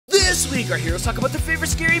This week, our heroes talk about their favorite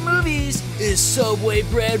scary movies. Is Subway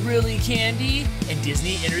bread really candy? And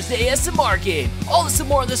Disney enters the ASMR game. All this and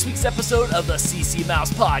more on this week's episode of the CC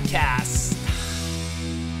Mouse Podcast.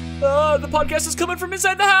 The podcast is coming from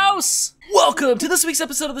inside the house. Welcome to this week's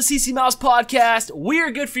episode of the CC Mouse Podcast. We are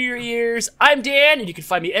good for your ears. I'm Dan, and you can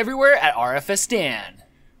find me everywhere at RFS Dan.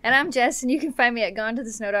 And I'm Jess, and you can find me at Gone to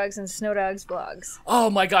the Snow Dogs and Snow Dogs Vlogs. Oh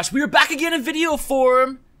my gosh, we are back again in video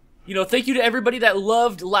form. You know, thank you to everybody that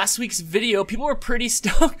loved last week's video. People were pretty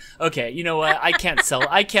stoked. Okay, you know what? I can't sell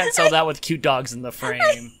that with cute dogs in the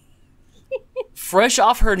frame. Fresh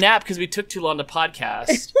off her nap because we took too long to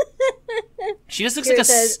podcast. She just looks like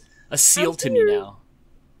a seal to me now.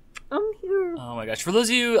 I'm here. Oh my gosh. For those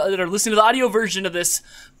of you that are listening to the audio version of this,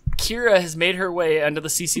 Kira has made her way onto the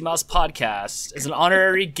CC Mouse Podcast as an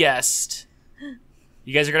honorary guest.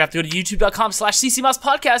 You guys are going to have to go to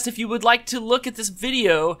youtube.com/ccmousepodcast if you would like to look at this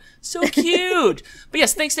video. So cute. But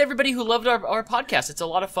yes, thanks to everybody who loved our podcast. It's a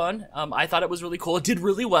lot of fun. I thought it was really cool. It did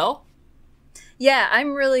really well. Yeah,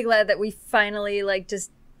 I'm really glad that we finally, just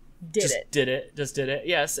did it.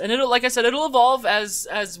 Yes. And it'll, like I said, it'll evolve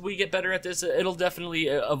as we get better at this. It'll definitely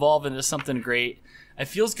evolve into something great. It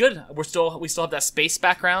feels good. We still have that space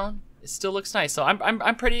background. It still looks nice. So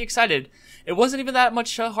I'm pretty excited. It wasn't even that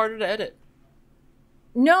much harder to edit.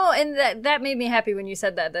 No, and that made me happy when you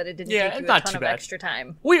said that it didn't take you a ton of extra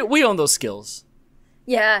time. We own those skills.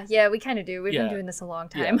 Yeah, we kind of do. We've been doing this a long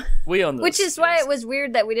time. Yeah, we own those Which is skills. why it was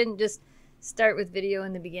weird that we didn't just start with video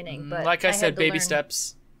in the beginning. But like I said, baby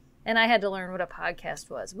steps. And I had to learn what a podcast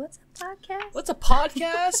was. What's a podcast? What's a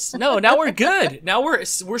podcast? No, now we're good. Now we're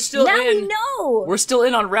still now in. We know. We're still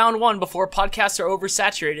in on round one before podcasts are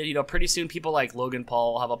oversaturated. You know, pretty soon people like Logan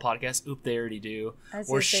Paul will have a podcast. Oop, they already do.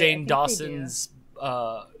 Or Shane Dawson's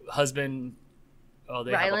husband. Oh,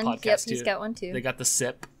 they Ryland, have a podcast yep, too. He's got one too. They got the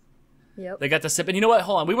sip. Yep. They got the sip. And you know what?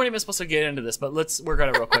 Hold on. We weren't even supposed to get into this, but we're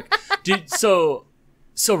gonna real quick. Dude, so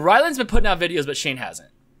Ryland's been putting out videos, but Shane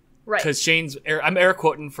hasn't. Right. Because I'm air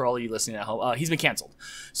quoting for all of you listening at home. He's been canceled.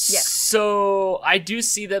 Yeah. So I do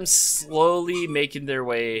see them slowly making their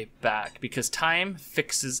way back because time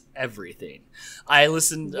fixes everything. I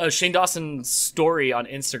listened Shane Dawson's story on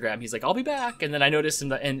Instagram. He's like, "I'll be back," and then I noticed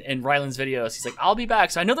in Ryland's videos, he's like, "I'll be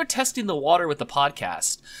back." So I know they're testing the water with the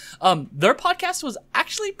podcast. Their podcast was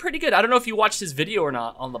actually pretty good. I don't know if you watched his video or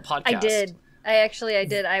not on the podcast. I did. I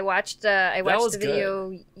did. I watched the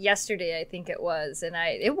video good. yesterday, I think it was, and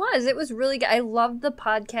it was really good. I loved the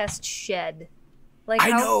podcast shed. Like,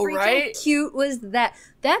 I how know, freaking right? cute was that?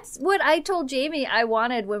 That's what I told Jamie I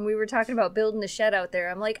wanted when we were talking about building the shed out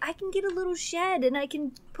there. I'm like, I can get a little shed and I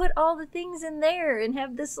can put all the things in there and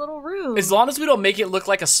have this little room. As long as we don't make it look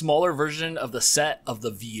like a smaller version of the set of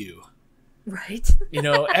The View. Right. You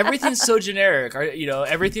know, everything's so generic. You know,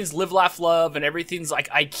 everything's live, laugh, love, and everything's like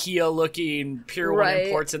IKEA looking Pier 1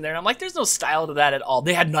 imports in there. And I'm like, there's no style to that at all.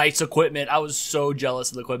 They had nice equipment. I was so jealous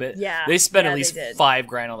of the equipment. Yeah. They spent at least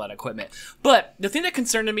 $5,000 on that equipment. But the thing that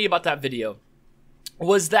concerned me about that video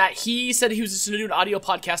was that he said he was just going to do an audio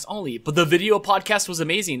podcast only. But the video podcast was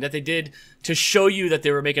amazing that they did to show you that they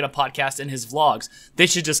were making a podcast in his vlogs. They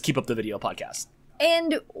should just keep up the video podcast.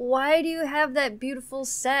 And why do you have that beautiful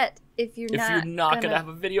set if you're not gonna have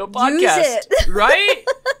a video podcast? Use it. Right?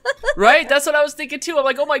 Right? That's what I was thinking too. I'm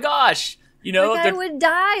like, oh my gosh. You know, I would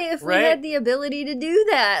die if we had the ability to do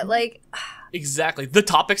that. Like, exactly. The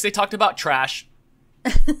topics they talked about, trash.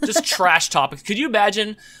 Just trash topics. Could you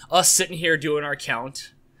imagine us sitting here doing our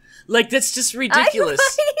count? Like, that's just ridiculous.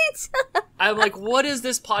 I'm like, what is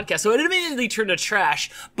this podcast? So it immediately turned to trash,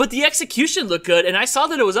 but the execution looked good, and I saw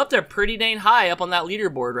that it was up there pretty dang high up on that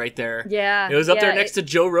leaderboard right there. Yeah. It was up there next to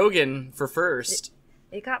Joe Rogan for first.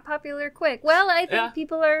 It got popular quick. Well, I think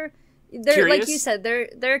people are... They're curious. Like you said,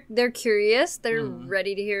 they're curious. They're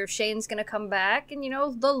ready to hear if Shane's going to come back. And, you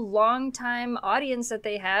know, the longtime audience that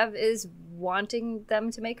they have is wanting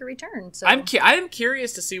them to make a return. So I'm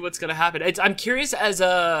curious to see what's going to happen. I'm curious as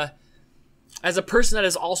a person that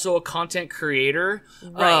is also a content creator.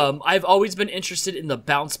 Right. I've always been interested in the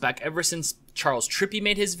bounce back ever since Charles Trippy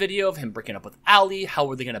made his video of him breaking up with Ali. How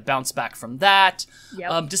were they going to bounce back from that?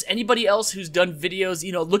 Yep. Just anybody else who's done videos,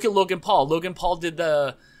 you know, look at Logan Paul. Logan Paul did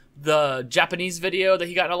the Japanese video that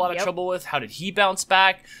he got in a lot of trouble with. How did he bounce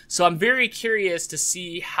back? So I'm very curious to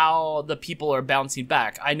see how the people are bouncing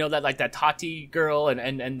back. I know that like that Tati girl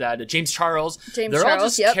and that James Charles, they're all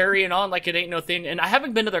just carrying on like it ain't no thing. And I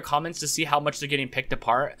haven't been to their comments to see how much they're getting picked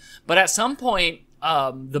apart. But at some point,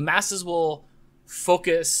 the masses will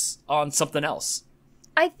focus on something else.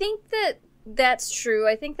 I think that's true.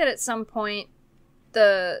 I think that at some point,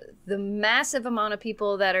 the massive amount of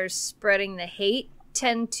people that are spreading the hate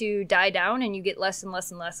tend to die down and you get less and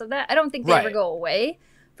less and less of that. I don't think they ever go away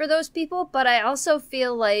for those people, but I also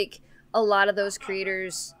feel like a lot of those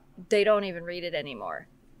creators, they don't even read it anymore.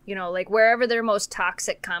 You know, like wherever their most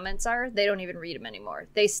toxic comments are, they don't even read them anymore.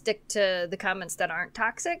 They stick to the comments that aren't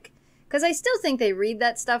toxic. Because I still think they read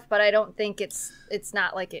that stuff, but I don't think it's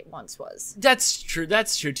not like it once was. That's true.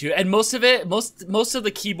 That's true too. And most of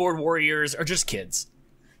the keyboard warriors are just kids.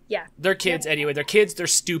 Yeah. They're kids anyway. They're kids. They're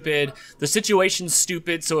stupid. The situation's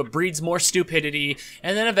stupid, so it breeds more stupidity.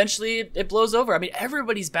 And then eventually it blows over. I mean,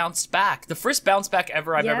 everybody's bounced back. The first bounce back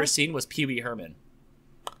ever I've ever seen was Pee Wee Herman.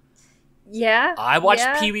 Yeah. I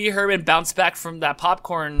watched Pee Wee Herman bounce back from that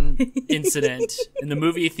popcorn incident in the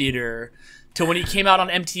movie theater to when he came out on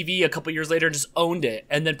MTV a couple years later and just owned it.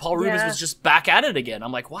 And then Paul Rubens was just back at it again.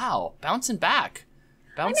 I'm like, wow, bouncing back.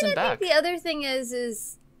 I think the other thing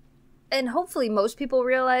is, and hopefully most people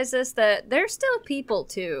realize this, that they're still people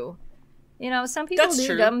too. You know, some people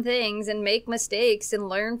do dumb things and make mistakes and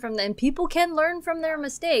learn from them. People can learn from their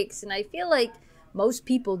mistakes. And I feel like most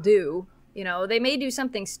people do. You know, they may do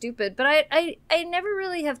something stupid, but I never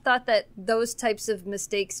really have thought that those types of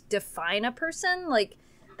mistakes define a person. Like,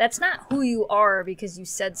 that's not who you are because you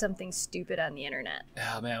said something stupid on the internet.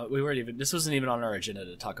 Oh man, this wasn't even on our agenda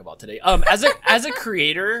to talk about today. As a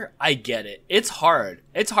creator, I get it. It's hard.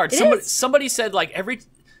 Somebody said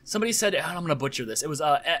I'm going to butcher this. It was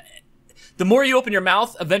the more you open your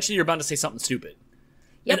mouth, eventually you're bound to say something stupid.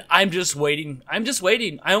 Yep. And I'm just waiting.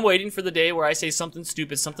 I'm waiting for the day where I say something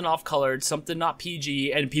stupid, something off-colored, something not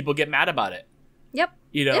PG, and people get mad about it. Yep.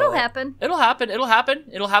 You know, it'll happen. It'll happen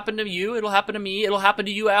to you. It'll happen to me. It'll happen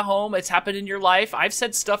to you at home. It's happened in your life. I've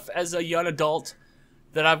said stuff as a young adult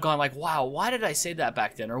that I've gone like, wow, why did I say that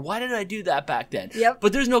back then? Or why did I do that back then? Yep.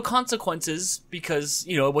 But there's no consequences because,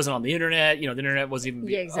 you know, it wasn't on the internet. You know, the internet wasn't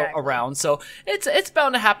even around. So it's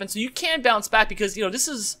bound to happen. So you can bounce back because, you know, this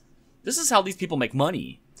is how these people make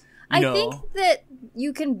money. I think that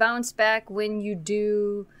you can bounce back when you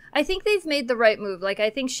do. I think they've made the right move. Like, I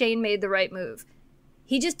think Shane made the right move.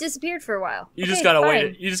 He just disappeared for a while. You just gotta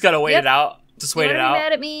wait. You just gotta wait it out. Just wait it out.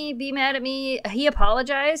 Be mad at me. He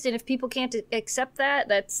apologized, and if people can't accept that,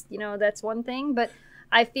 that's one thing. But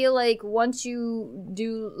I feel like once you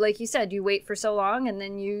do, like you said, you wait for so long, and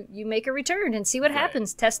then you make a return and see what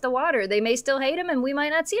happens. Test the water. They may still hate him, and we might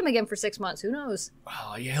not see him again for 6 months. Who knows?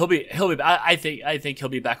 Oh yeah, he'll be. I think he'll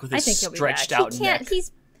be back with his stretched out neck.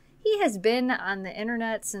 He has been on the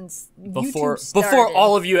internet since before YouTube started. Before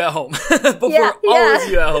all of you at home. All of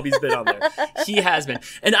you at home, he's been on there. He has been.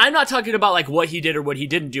 And I'm not talking about like what he did or what he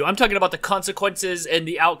didn't do. I'm talking about the consequences and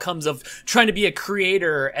the outcomes of trying to be a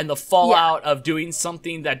creator and the fallout of doing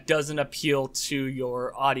something that doesn't appeal to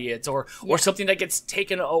your audience or something that gets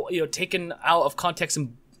taken out of context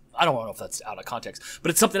and I don't know if that's out of context,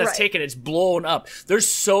 but it's something that's taken, it's blown up. There's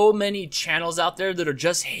so many channels out there that are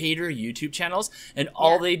just hater YouTube channels, and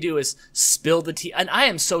all they do is spill the tea. And I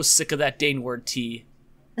am so sick of that dang word tea.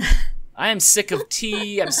 I am sick of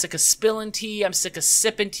tea. I'm sick of spilling tea. I'm sick of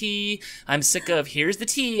sipping tea. I'm sick of, here's the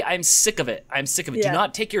tea. I'm sick of it. Yeah. Do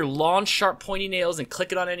not take your long, sharp, pointy nails and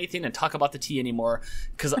click it on anything and talk about the tea anymore,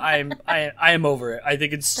 because I am over it. I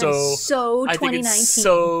think it's so 2019. I think it's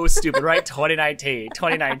so stupid, right?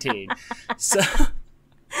 2019. So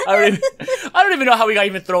I don't even know how we got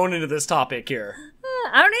even thrown into this topic here.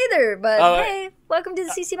 I don't either, but hey, welcome to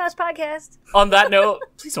the CC Mouse podcast. On that note,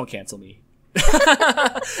 please don't cancel me.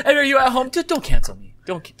 And are you at home? Don't cancel me.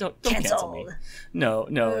 Don't cancel me.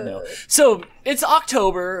 No. So it's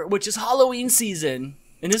October, which is Halloween season,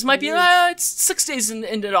 and this might be it's 6 days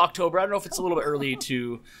into October. I don't know if it's a little bit early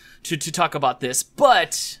to talk about this,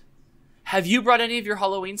 but have you brought any of your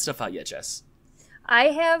Halloween stuff out yet, Jess? I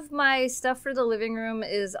have my stuff for the living room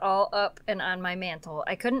is all up and on my mantle.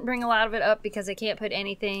 I couldn't bring a lot of it up because I can't put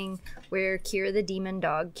anything where Kira the demon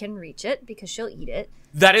dog can reach it because she'll eat it.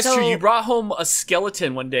 That is true. You brought home a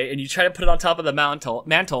skeleton one day and you tried to put it on top of the mantle,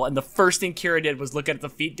 and the first thing Kira did was look at the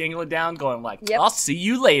feet dangling down, going like, I'll see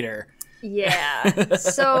you later. Yeah.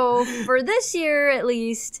 So for this year, at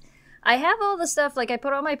least, I have all the stuff, like I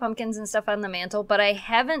put all my pumpkins and stuff on the mantle, but I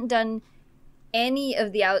haven't done any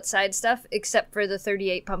of the outside stuff except for the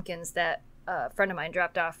 38 pumpkins that a friend of mine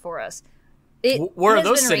dropped off for us. Where are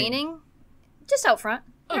those been sitting? Raining. Just out front.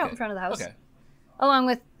 They're out in front of the house. Okay. Along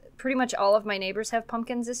with pretty much all of my neighbors have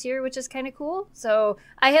pumpkins this year, which is kind of cool. So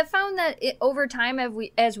I have found that over time,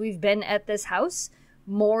 as we've been at this house,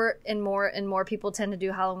 more and more people tend to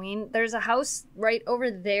do Halloween. There's a house right over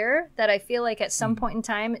there that I feel like at some point in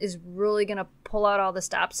time is really going to pull out all the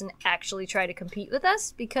stops and actually try to compete with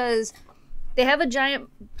us, because they have a giant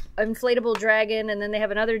inflatable dragon, and then they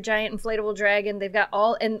have another giant inflatable dragon. They've got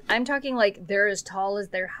all, and I'm talking like they're as tall as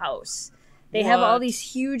their house. They have all these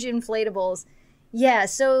huge inflatables. Yeah,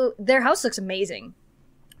 so their house looks amazing.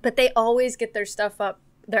 But they always get their stuff up,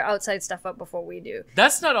 their outside stuff up before we do.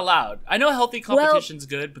 That's not allowed. I know healthy competition's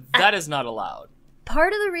good, but that is not allowed.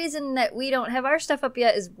 Part of the reason that we don't have our stuff up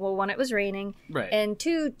yet is, well, one, it was raining. Right. And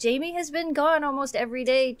two, Jamie has been gone almost every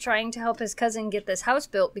day trying to help his cousin get this house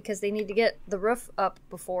built because they need to get the roof up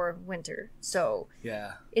before winter. So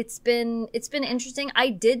yeah, it's been interesting. I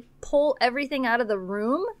did pull everything out of the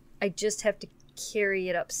room. I just have to carry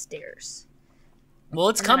it upstairs. Well,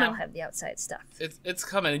 it's coming. I'll have the outside stuff. It's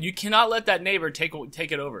coming. And you cannot let that neighbor take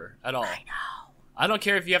it over at all. I know. I don't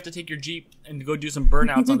care if you have to take your Jeep and go do some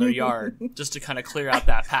burnouts on their yard just to kind of clear out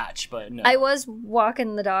that patch, but no. I was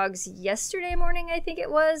walking the dogs yesterday morning, I think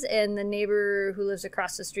it was, and the neighbor who lives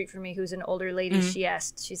across the street from me, who's an older lady, she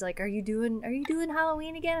asked, she's like, "Are you doing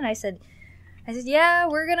Halloween again?" And I said, "Yeah,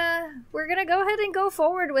 we're gonna go ahead and go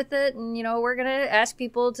forward with it, and we're gonna ask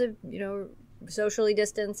people to socially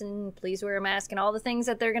distance and please wear a mask and all the things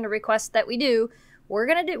that they're gonna request that we do. We're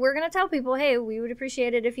gonna tell people, hey, we would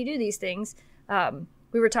appreciate it if you do these things."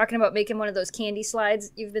 We were talking about making one of those candy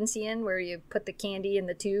slides you've been seeing where you put the candy in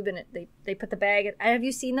the tube and they put the bag. Have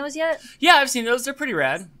you seen those yet? Yeah, I've seen those. They're pretty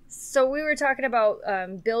rad. So we were talking about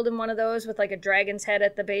building one of those with like a dragon's head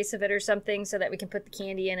at the base of it or something so that we can put the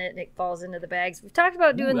candy in it and it falls into the bags. We've talked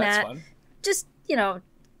about doing that's that. Fun. Just,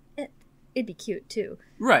 it'd be cute too.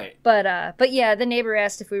 Right. But yeah, the neighbor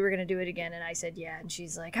asked if we were going to do it again, and I said yeah, and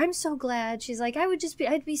she's like, "I'm so glad." She's like,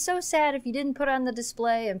 I'd be so sad if you didn't put on the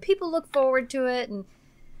display, and people look forward to it. And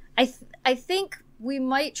I think we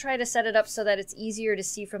might try to set it up so that it's easier to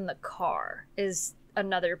see from the car is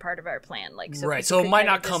another part of our plan. Like, so it might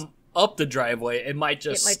not come up the driveway. It might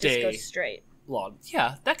just stay just go straight. Long.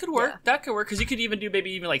 Yeah, that could work. Yeah. That could work because you could even do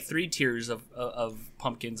maybe like 3 tiers of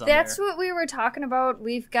pumpkins on That's there. what we were talking about.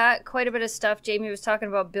 We've got quite a bit of stuff. Jamie was talking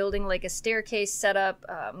about building like a staircase setup.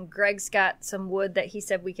 Greg's got some wood that he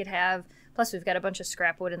said we could have. Plus, we've got a bunch of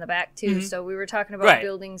scrap wood in the back too. Mm-hmm. So we were talking about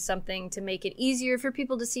building something to make it easier for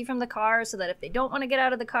people to see from the car, so that if they don't want to get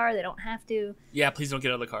out of the car, they don't have to. Yeah, please don't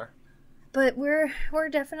get out of the car. But we're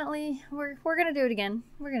definitely gonna do it again.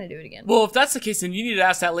 We're gonna do it again. Well, if that's the case, then you need to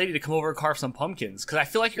ask that lady to come over and carve some pumpkins, because I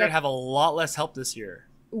feel like you're gonna have a lot less help this year.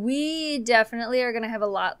 We definitely are gonna have a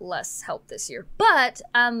lot less help this year. But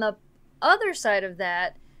on the other side of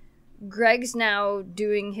that, Greg's now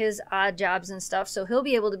doing his odd jobs and stuff, so he'll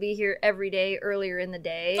be able to be here every day earlier in the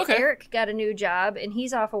day. Okay. Eric got a new job, and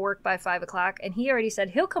he's off of work by 5 o'clock, and he already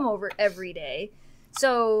said he'll come over every day.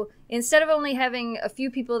 So instead of only having a few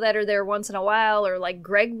people that are there once in a while, or like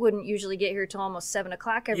Greg wouldn't usually get here till almost 7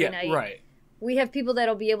 o'clock every night. Right. We have people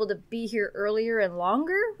that'll be able to be here earlier and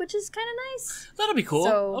longer, which is kind of nice. That'll be cool.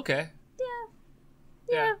 So, okay.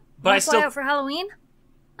 Yeah. But Wanna I fly still out for Halloween?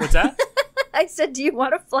 What's that? I said, do you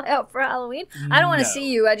want to fly out for Halloween? I don't want to see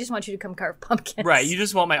you. I just want you to come carve pumpkins. Right. You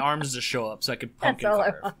just want my arms to show up so I could pumpkin That's all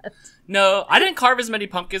carve. I want. No, I didn't carve as many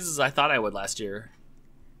pumpkins as I thought I would last year.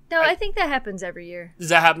 No, I think that happens every year. Does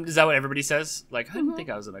that happen? Is that what everybody says? Like, I didn't think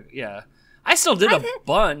I was gonna. Yeah, I still did a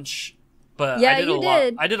bunch, but Yeah, I did you a lot.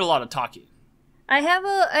 did. I did a lot of talking. I have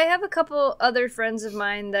a couple other friends of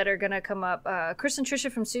mine that are gonna come up. Chris and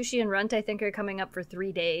Trisha from Sushi and Runt, I think, are coming up for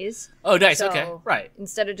 3 days. Oh, nice. So, okay, right.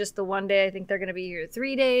 Instead of just the 1 day, I think they're gonna be here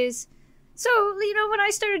 3 days. So when I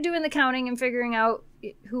started doing the counting and figuring out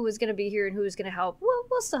who was gonna be here and who was gonna help,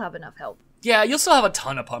 we'll still have enough help. Yeah, you'll still have a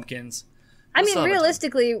ton of pumpkins. I mean,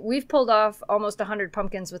 realistically, we've pulled off almost 100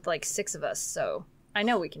 pumpkins with like 6 of us, so I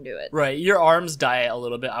know we can do it. Right. Your arms die a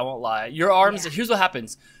little bit, I won't lie. Your arms, here's what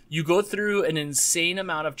happens. You go through an insane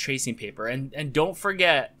amount of tracing paper, and don't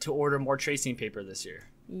forget to order more tracing paper this year.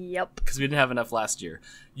 Yep. Because we didn't have enough last year.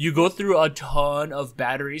 You go through a ton of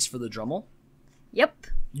batteries for the Dremel. Yep.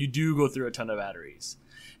 You do go through a ton of batteries.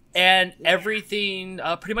 And everything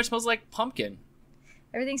pretty much smells like pumpkin.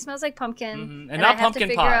 Everything smells like pumpkin. Mm-hmm. And not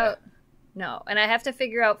pumpkin pie. No, and I have to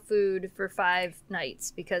figure out food for 5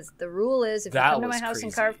 nights because the rule is if you come to my house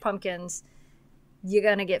and carve pumpkins, you're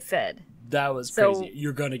going to get fed. That was crazy.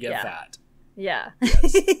 You're going to get fat. Yeah.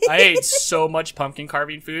 Yes. I ate so much pumpkin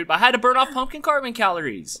carving food, but I had to burn off pumpkin carving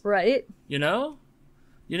calories. Right. You know?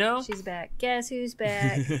 She's back. Guess who's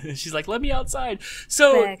back? She's like, let me outside.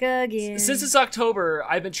 So, back again. Since it's October,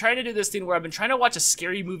 I've been trying to do this thing where I've been trying to watch a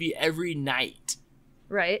scary movie every night.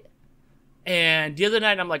 Right. And the other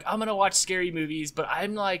night, I'm like, I'm going to watch scary movies, but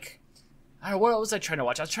I'm like, I don't know, what was I trying to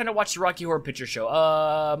watch? I was trying to watch the Rocky Horror Picture Show.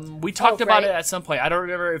 We talked about it at some point. I don't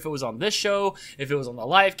remember if it was on this show, if it was on the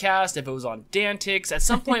live cast, if it was on Dantix. At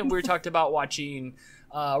some point, we talked about watching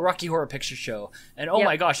Rocky Horror Picture Show. And oh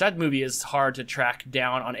my gosh, that movie is hard to track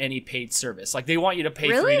down on any paid service. Like they want you to pay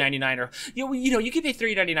 $3.99 or you can pay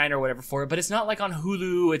 $3.99 or whatever for it, but it's not like on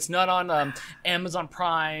Hulu, it's not on Amazon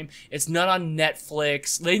Prime, it's not on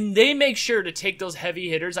Netflix. They make sure to take those heavy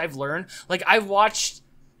hitters. I've learned. Like I've watched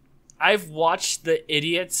the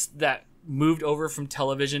idiots that moved over from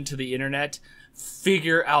television to the internet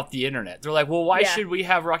figure out the internet. They're like, well, why should we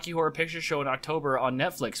have Rocky Horror Picture Show in October on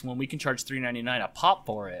Netflix when we can charge $3.99 a pop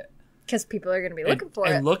for it? Because people are going to be looking for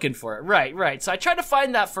it. And looking for it. Right. So I tried to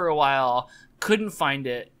find that for a while, couldn't find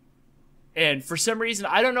it. And for some reason,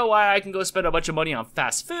 I don't know why I can go spend a bunch of money on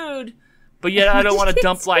fast food, but yet I don't want to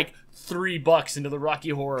dump like $3 into the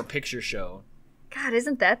Rocky Horror Picture Show. God,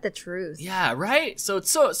 isn't that the truth? Yeah, right? So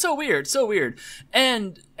it's so weird.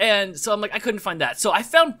 And so I'm like, I couldn't find that. So I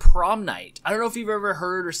found Prom Night. I don't know if you've ever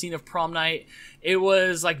heard or seen of Prom Night. It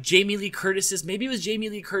was like Jamie Lee Curtis's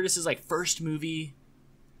like first movie.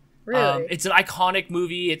 Really? It's an iconic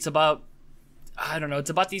movie. It's about, I don't know, it's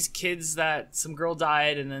about these kids that some girl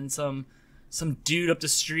died and then some dude up the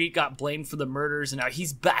street got blamed for the murders and now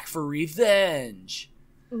he's back for revenge.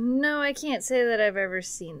 No, I can't say that I've ever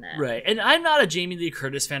seen that. Right. And I'm not a Jamie Lee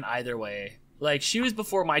Curtis fan either way. Like, she was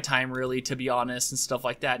before my time, really, to be honest, and stuff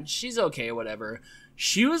like that. And she's okay, whatever.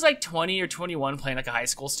 She was like 20 or 21 playing like a high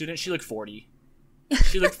school student. She looked 40.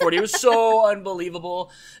 It was so unbelievable.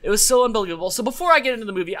 So before I get into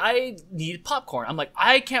the movie, I need popcorn. I'm like,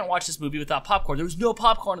 I can't watch this movie without popcorn. There was no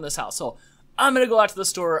popcorn in this house. So I'm going to go out to the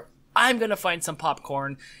store. I'm going to find some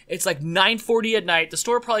popcorn. It's like 9:40 at night. The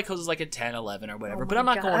store probably closes like at 10, 11 or whatever. But I'm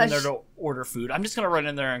not going in there to order food. I'm just going to run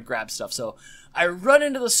in there and grab stuff. So I run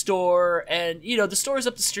into the store and, the store's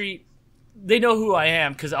up the street. They know who I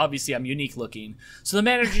am because obviously I'm unique looking. So the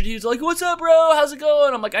manager dude's like, what's up, bro? How's it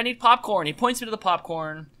going? I'm like, I need popcorn. He points me to the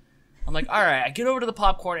popcorn. I'm like, all right. I get over to the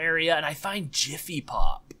popcorn area and I find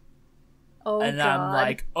JiffyPop. And God. I'm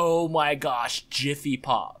like, oh my gosh,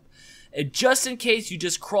 JiffyPop. And just in case you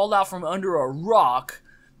just crawled out from under a rock,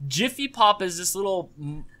 JiffyPop is this little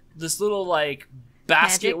like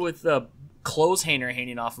basket with a clothes hanger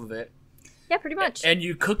hanging off of it. Yeah, pretty much. And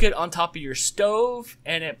you cook it on top of your stove,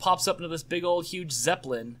 and it pops up into this big old huge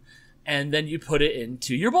Zeppelin, and then you put it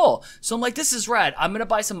into your bowl. So I'm like, this is rad. I'm gonna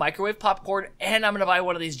buy some microwave popcorn, and I'm gonna buy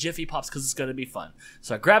one of these JiffyPops because it's gonna be fun.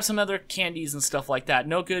 So I grab some other candies and stuff like that.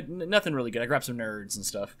 Nothing really good. I grab some nerds and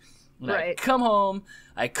stuff. When I come home,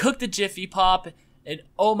 I cook the JiffyPop, and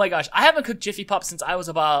oh my gosh, I haven't cooked JiffyPop since I was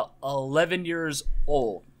about 11 years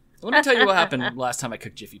old. Let me tell you what happened last time I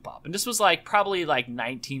cooked JiffyPop, and this was probably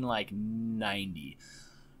 1990.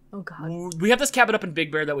 Oh God. We have this cabin up in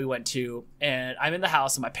Big Bear that we went to, and I'm in the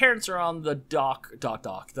house, and my parents are on the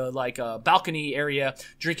the balcony area,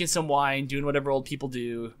 drinking some wine, doing whatever old people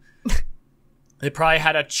do. They probably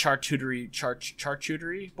had a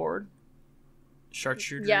charcuterie board.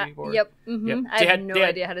 Charcuterie board. Yep. Mm-hmm. Yep. I have no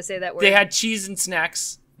idea how to say that word. They had cheese and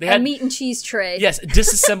snacks. They had a meat and cheese tray. Yes,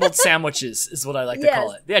 disassembled sandwiches is what I like to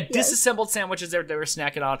call it. They had disassembled sandwiches that they were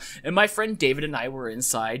snacking on, and my friend David and I were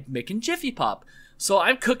inside making JiffyPop. So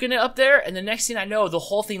I'm cooking it up there, and the next thing I know, the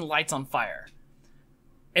whole thing lights on fire.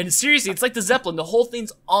 And seriously, it's like the Zeppelin. The whole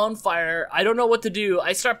thing's on fire. I don't know what to do.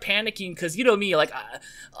 I start panicking because you know me,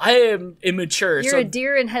 I am immature. You're a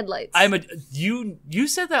deer in headlights. You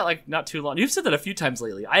said that not too long. You've said that a few times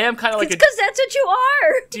lately. I am kind of like because that's what you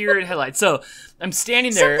are. Deer in headlights. So I'm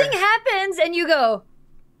standing there. Something happens and you go.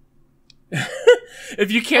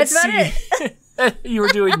 If you can't see, you were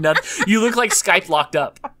doing nothing. You look like Skype locked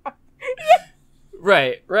up.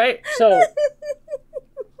 Right.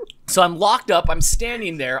 So I'm locked up, I'm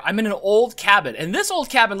standing there, I'm in an old cabin, and this old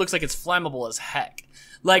cabin looks like it's flammable as heck.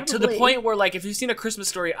 To the point where, if you've seen A Christmas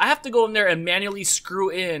Story, I have to go in there and manually screw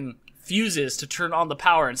in fuses to turn on the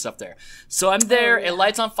power and stuff there. So I'm there, it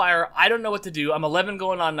lights on fire, I don't know what to do, I'm 11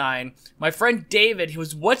 going on 9. My friend David, who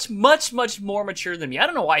was much more mature than me, I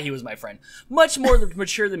don't know why he was my friend, much more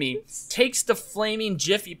mature than me, takes the flaming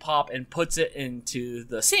JiffyPop and puts it into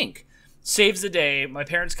the sink. Saves the day, my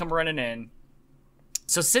parents come running in.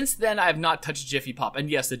 So since then, I have not touched JiffyPop. And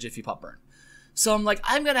yes, the JiffyPop burned. So I'm like,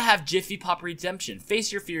 I'm going to have JiffyPop redemption.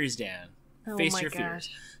 Face your fears, Dan. Face your fears.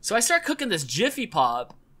 So I start cooking this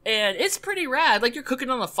JiffyPop, and it's pretty rad. You're cooking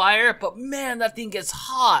on the fire, but man, that thing gets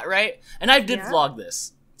hot, right? And I did vlog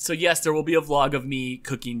this. So yes, there will be a vlog of me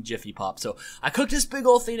cooking JiffyPop. So I cooked this big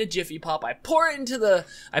old thing of JiffyPop. I pour it into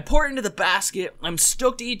the basket. I'm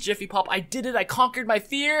stoked to eat JiffyPop. I did it. I conquered my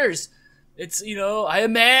fears. It's, I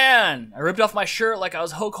am man. I ripped off my shirt like I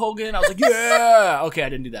was Hulk Hogan. I was like, yeah. Okay, I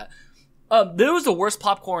didn't do that. That was the worst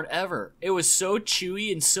popcorn ever. It was so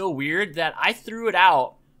chewy and so weird that I threw it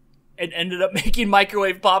out and ended up making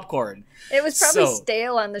microwave popcorn. It was probably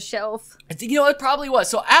stale on the shelf. You know, it probably was.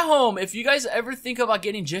 So at home, if you guys ever think about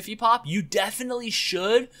getting JiffyPop, you definitely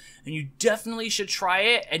should. And you definitely should try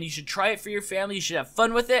it. And you should try it for your family. You should have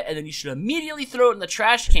fun with it. And then you should immediately throw it in the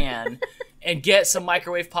trash can and get some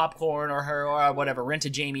microwave popcorn or whatever. Rent a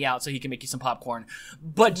Jamie out so he can make you some popcorn.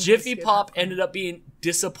 But JiffyPop ended up being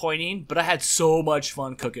disappointing. But I had so much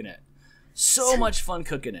fun cooking it. So much fun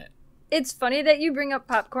cooking it. It's funny that you bring up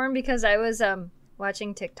popcorn because I was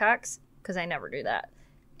watching TikToks. Because I never do that.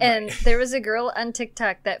 And there was a girl on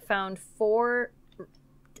TikTok that found 4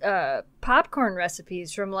 popcorn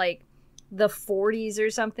recipes from like the 40s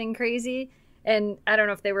or something crazy. And I don't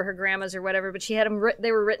know if they were her grandma's or whatever, but she had them.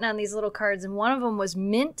 They were written on these little cards, and one of them was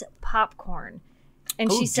mint popcorn.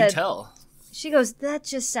 And she said, she goes, "That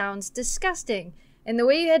just sounds disgusting." And the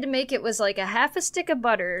way you had to make it was like a half a stick of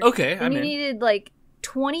butter. Okay, and you needed like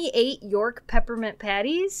 28 York peppermint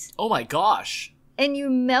patties. Oh my gosh. And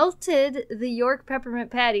you melted the York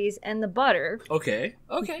peppermint patties and the butter. Okay.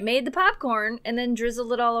 Made the popcorn and then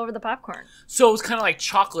drizzled it all over the popcorn. So it was kind of like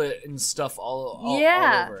chocolate and stuff all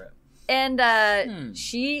over it. And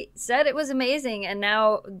she said it was amazing. And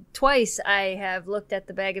now twice I have looked at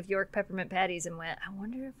the bag of York peppermint patties and went, I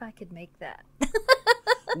wonder if I could make that.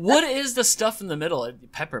 What is the stuff in the middle?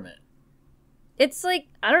 Peppermint. It's like,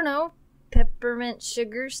 I don't know, peppermint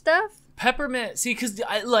sugar stuff. Peppermint. See, because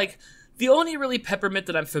I like... The only really peppermint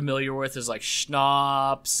that I'm familiar with is like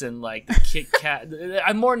schnapps and like the Kit Kat.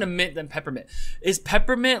 I'm more into mint than peppermint. Is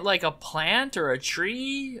peppermint like a plant or a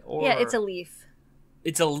tree? Or... Yeah, it's a leaf.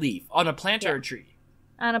 It's a leaf. On a plant or a tree?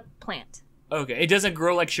 On a plant. Okay. It doesn't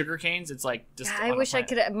grow like sugar canes? It's like just I wish I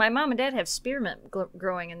could. My mom and dad have spearmint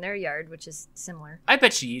growing in their yard, which is similar. I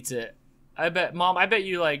bet she eats it. I bet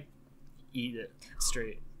you like eat it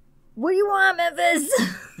straight. What do you want, Memphis?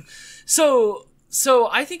 So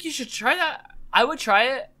I think you should try that. I would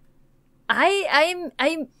try it.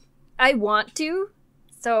 I want to.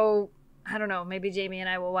 So I don't know. Maybe Jamie and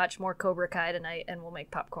I will watch more Cobra Kai tonight, and we'll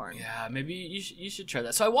make popcorn. Yeah, maybe you should try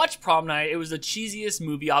that. So I watched Prom Night. It was the cheesiest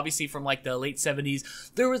movie, obviously from like the late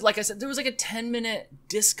 70s. There was, like I said, there was like a 10-minute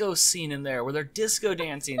disco scene in there where they're disco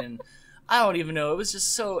dancing, and I don't even know. It was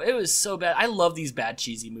so bad. I love these bad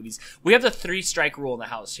cheesy movies. We have the 3-strike rule in the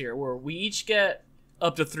house here, where we each get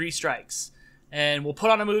up to 3 strikes. And we'll put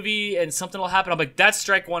on a movie and something will happen. I'm like, that's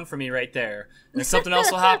strike 1 for me right there. And something else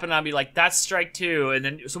will happen. And I'll be like, that's strike 2. And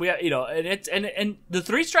then, so we have, and the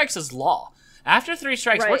 3 strikes is law. After 3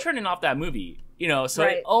 strikes, we're turning off that movie. So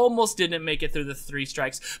it almost didn't make it through the 3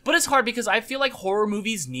 strikes. But it's hard because I feel like horror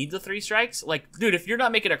movies need the 3 strikes. Like, dude, if you're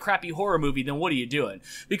not making a crappy horror movie, then what are you doing?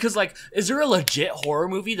 Because, like, is there a legit horror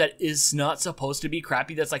movie that is not supposed to be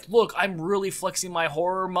crappy that's like, look, I'm really flexing my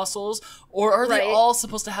horror muscles? Or are they all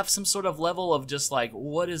supposed to have some sort of level of just, like,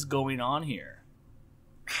 what is going on here?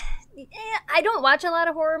 I don't watch a lot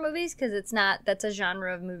of horror movies because that's a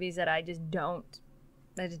genre of movies that I just don't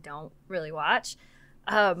really watch.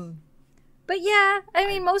 But yeah, I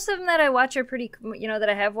mean, most of them that I watch are pretty, that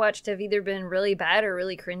I have watched have either been really bad or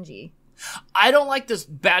really cringy. I don't like this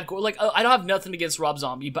bad gore. Like, I don't have nothing against Rob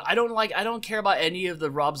Zombie, but I don't care about any of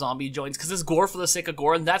the Rob Zombie joints because it's gore for the sake of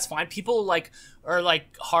gore, and that's fine. People are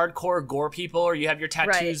hardcore gore people, or you have your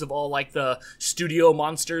tattoos of all like the studio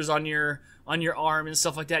monsters on your arm and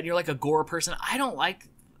stuff like that, and you're like a gore person. I don't like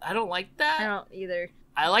that. I don't either.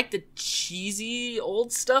 I like the cheesy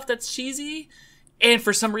old stuff that's cheesy. And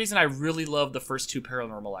for some reason, I really love the first 2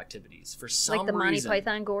 Paranormal Activities. For some reason, like the Monty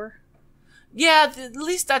Python gore. Yeah, at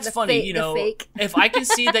least that's funny. The fake. If I can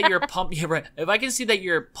see that you're If I can see that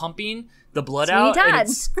you're pumping the blood out and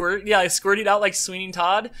it's squirting out like Sweeney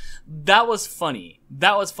Todd, that was funny.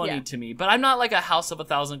 That was funny to me. But I'm not like a House of a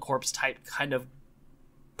Thousand Corpse type kind of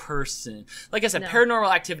person. Like I said,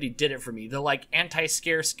 Paranormal Activity did it for me. The like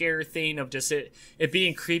anti-scare thing of just it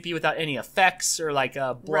being creepy without any effects or like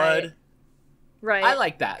blood. Right. I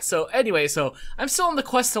like that. So anyway, I'm still on the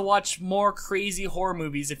quest to watch more crazy horror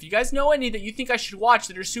movies. If you guys know any that you think I should watch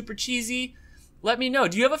that are super cheesy, let me know.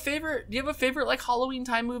 Do you have a favorite like Halloween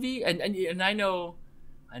time movie? And I know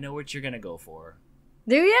what you're gonna go for.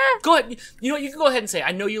 Do ya? Go ahead. You can go ahead and say,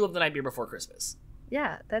 I know you Live the Nightmare Before Christmas.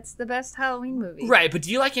 Yeah, that's the best Halloween movie. Right, but do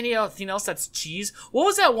you like anything else that's cheese? What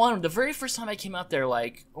was that one? The very first time I came out there,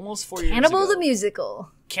 like almost 4 years ago. Cannibal the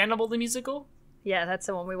Musical. Cannibal the Musical? Yeah, that's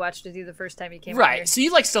the one we watched with you the first time you came out here. Right, so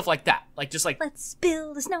you like stuff like that. Like, just like... Let's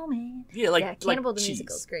build a snowman. Yeah, Cannibal the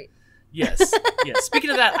Musical is great. Yes, yes. Speaking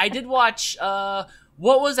of that, I did watch... what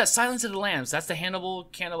was that? Silence of the Lambs. That's the Hannibal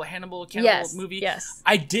movie? Yes.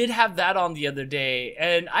 I did have that on the other day,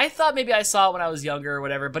 and I thought maybe I saw it when I was younger or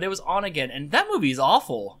whatever, but it was on again, and that movie is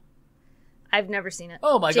awful. I've never seen it.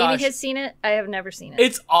 Oh my gosh. Jamie has seen it. I have never seen it.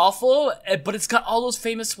 It's awful, but it's got all those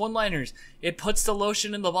famous one-liners. It puts the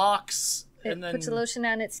lotion in the box. And then puts the lotion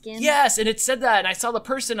on its skin. Yes, and it said that, and I saw the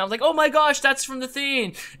person. I was like, "Oh my gosh, that's from the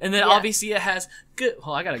thing." And then obviously it has good.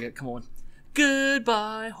 Oh, I gotta get. Come on.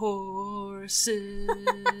 Goodbye, horses.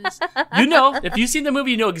 You know, if you've seen the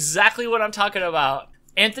movie, you know exactly what I'm talking about.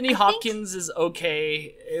 Anthony Hopkins is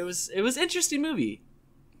okay. It was interesting movie.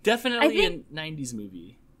 Definitely a 90s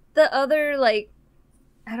movie. The other, like,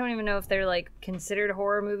 I don't even know if they're, like, considered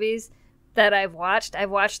horror movies that I've watched. I've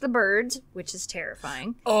watched The Birds, which is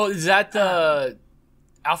terrifying. Oh, is that the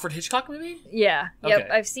Alfred Hitchcock movie? Yeah. Okay. Yep.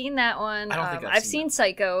 I've seen that one. I don't think I've seen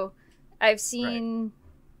Psycho. I've seen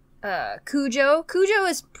Cujo. Cujo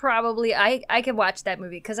is probably... I could watch that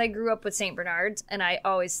movie because I grew up with St. Bernards, and I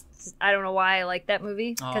don't know why I like that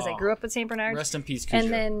movie because I grew up with St. Bernards. Rest in peace, Cujo.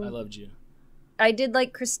 And then I loved you. I did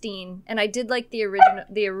like Christine, and I did like the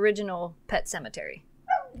original Pet Sematary.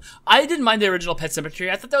 I didn't mind the original Pet Sematary.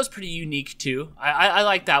 I thought that was pretty unique too. I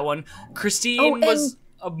like that one. Christine was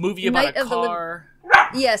a movie about a car.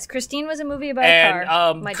 Yes, Christine was a movie about a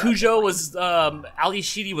car. And Cujo was Ali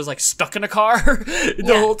Sheedy was like stuck in a car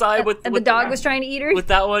the whole time with the dog was trying to eat her. With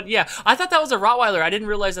that one, yeah. I thought that was a Rottweiler. I didn't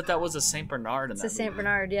realize that was a Saint Bernard. It's a Saint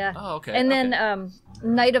Bernard, yeah. Oh, okay. And then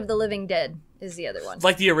Night of the Living Dead is the other one.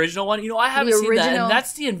 Like the original one? You know, I haven't seen that. And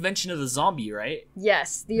that's the invention of the zombie, right?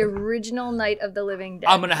 Yes, the original Night of the Living Dead.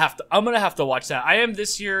 I'm gonna have to watch that. I am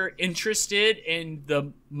this year interested in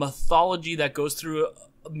the mythology that goes through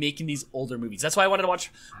making these older movies. That's why I wanted to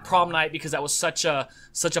watch Prom Night, because that was such a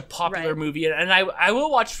popular movie. And I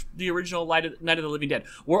will watch the original Night of the Living Dead.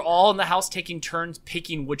 We're all in the house taking turns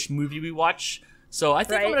picking which movie we watch. So I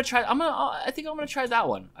think I'm gonna try. I think I'm gonna try that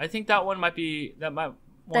one. I think that one might be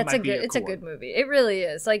It's a good movie. It really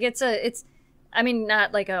is. Like it's I mean,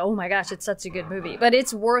 not like oh my gosh, it's such a good movie, but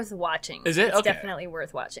it's worth watching. Is it? It's okay. Definitely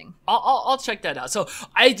worth watching. I'll check that out. So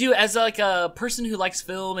I do, as like a person who likes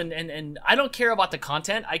film, and I don't care about the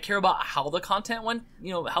content. I care about how the content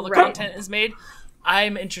how the content is made.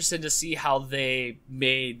 I'm interested to see how they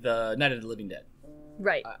made the Night of the Living Dead.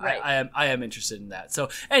 Right. I am interested in that. So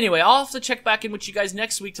anyway, I'll have to check back in with you guys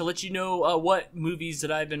next week to let you know what movies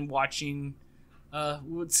that I've been watching.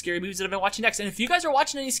 What scary movies that I've been watching next. And if you guys are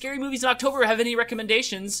watching any scary movies in October or have any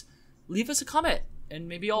recommendations, leave us a comment and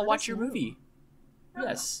maybe I'll watch your movie.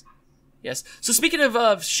 Yes. So speaking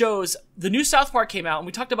of shows, the new South Park came out, and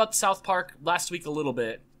we talked about South Park last week a little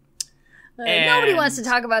bit. Nobody wants to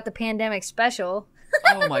talk about the pandemic special.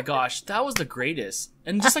 Oh my gosh, that was the greatest.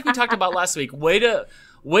 And just like we talked about last week, way to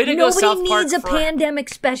go South Park. Nobody needs a pandemic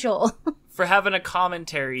special. For having a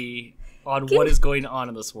commentary on what is going on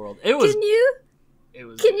in this world.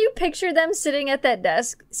 Can you picture them sitting at that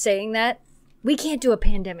desk saying that? We can't do a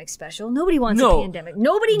pandemic special. Nobody wants a pandemic.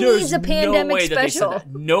 Nobody needs a pandemic special.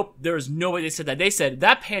 Nope, there's no way they said that. They said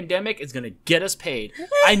that pandemic is going to get us paid.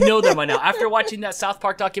 I know them right now. After watching that South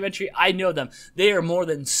Park documentary, I know them. They are more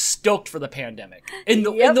than stoked for the pandemic in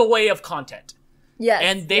the way of content. Yes,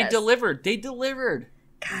 and they delivered. They delivered.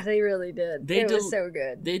 God, they really did. It was so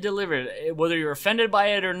good. They delivered. Whether you're offended by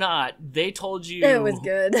it or not, they told you it was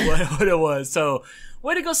good. what it was. So,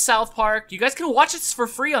 way to go, South Park. You guys can watch this for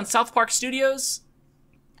free on South Park Studios.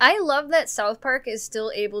 I love that South Park is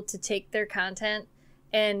still able to take their content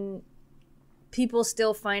and people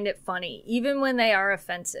still find it funny. Even when they are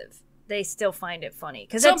offensive, they still find it funny.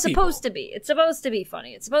 Because it's supposed to be. It's supposed to be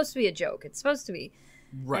funny. It's supposed to be a joke. It's supposed to be...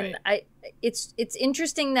 Right. And it's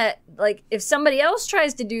interesting that, like, if somebody else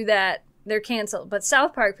tries to do that, they're canceled. But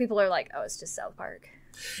South Park, people are like, oh, it's just South Park.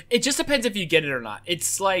 It just depends if you get it or not.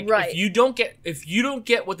 It's like if you don't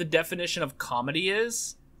get what the definition of comedy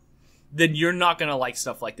is, then you're not gonna like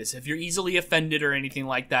stuff like this. If you're easily offended or anything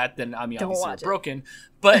like that, then I mean, obviously you're broken.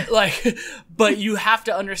 But but you have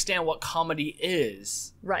to understand what comedy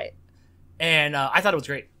is. Right. And I thought it was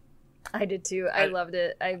great. I did too. I loved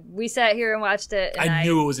it. We sat here and watched it. And I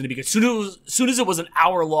knew it was going to be good. Soon as it was an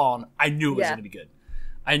hour long, I knew it was going to be good.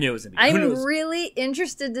 I knew it was going to be good. I'm really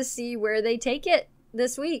interested to see where they take it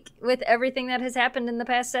this week with everything that has happened in the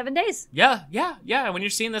past 7 days. Yeah. And when you're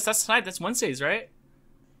seeing this, that's tonight. That's Wednesdays, right?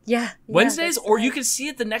 Yeah. Wednesdays, or you can see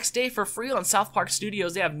it the next day for free on South Park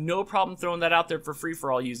Studios. They have no problem throwing that out there for free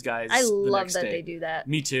for all you guys. I love that they do that.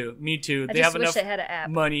 Me too. They have enough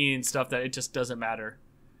money and stuff that it just doesn't matter.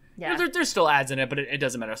 Yeah. There's still ads in it, but it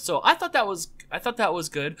doesn't matter. So I thought that was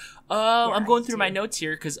good. I'm going through my notes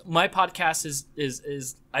here because my podcast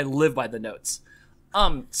is I live by the notes.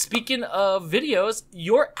 Speaking of videos,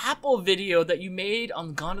 your Apple video that you made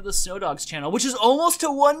on Gone to the Snow Dogs channel, which is almost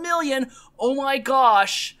to 1 million. Oh my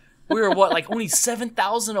gosh. We were only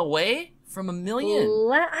 7,000 away from 1 million.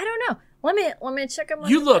 I don't know. Let me check out my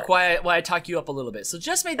You look why I talk you up a little bit. So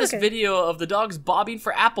Jess made this video of the dogs bobbing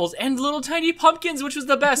for apples and little tiny pumpkins, which was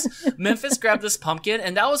the best. Memphis grabbed this pumpkin,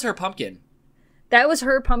 and that was her pumpkin. That was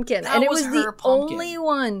her pumpkin. And it was the only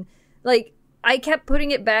one. Like, I kept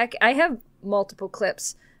putting it back. I have multiple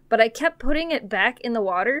clips, but I kept putting it back in the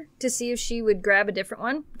water to see if she would grab a different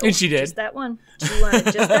one. And she did. Just that one. She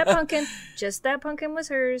wanted just that pumpkin. Just that pumpkin was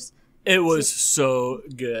hers. It was so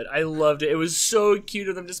good. I loved it. It was so cute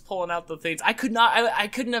of them just pulling out the things. I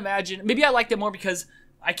couldn't imagine. Maybe I liked it more because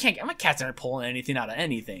my cats aren't pulling anything out of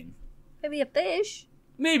anything. Maybe a fish.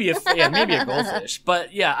 Maybe a goldfish.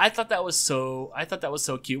 But yeah, I thought that was so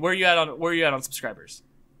cute. Where are you at on subscribers?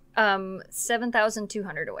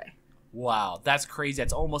 7,200 away. Wow, that's crazy.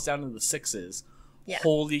 That's almost down to the 6s. Yeah.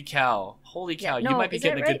 Holy cow. Yeah, you might be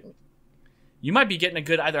getting a good You might be getting a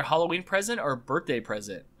good either Halloween present or birthday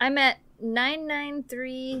present. I'm at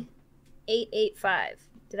 993,885.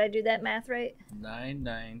 Did I do that math right?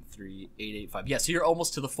 993,885. Yeah, so you're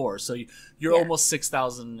almost to the 4. So you're almost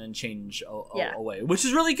 6,000 and change away, which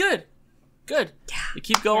is really good. Good. Yeah. You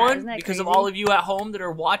keep going because crazy? Of all of you at home that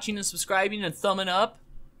are watching and subscribing and thumbing up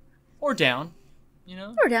or down.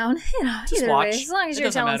 Or down. Just either watch. Way. As long as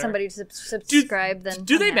you're telling somebody to subscribe, then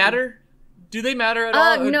do they matter? Do they matter at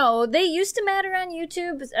all? No, they used to matter on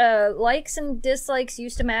YouTube. Likes and dislikes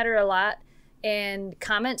used to matter a lot, and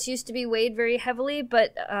comments used to be weighed very heavily.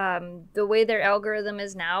 But the way their algorithm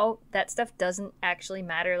is now, that stuff doesn't actually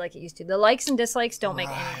matter like it used to. The likes and dislikes don't make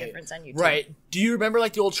any difference on YouTube. Right. Do you remember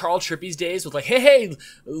like the old Charles Trippies days with like, hey,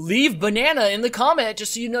 leave banana in the comment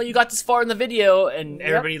just so you know you got this far in the video, and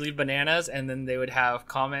everybody leave bananas, and then they would have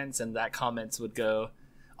comments, and that comments would go,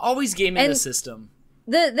 always gaming the system.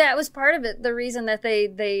 That was part of it. The reason that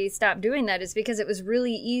they stopped doing that is because it was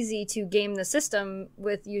really easy to game the system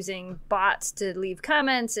with using bots to leave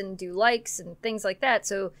comments and do likes and things like that.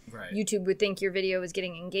 So YouTube would think your video was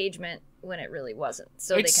getting engagement when it really wasn't.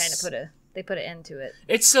 So they kind of put an end to it.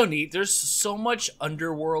 It's so neat. There's so much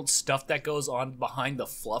underworld stuff that goes on behind the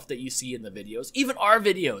fluff that you see in the videos. Even our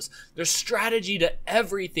videos. There's strategy to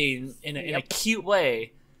everything in a cute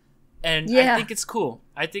way. And I think it's cool.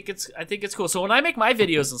 I think it's cool. So when I make my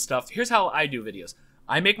videos and stuff, here's how I do videos.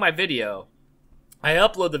 I make my video, I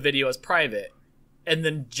upload the video as private, and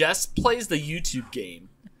then Jess plays the YouTube game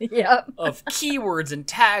of keywords and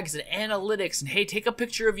tags and analytics and hey, take a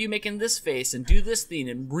picture of you making this face and do this thing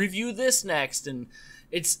and review this next. And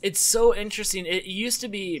it's so interesting. It used to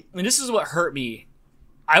be, and this is what hurt me.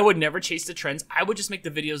 I would never chase the trends. I would just make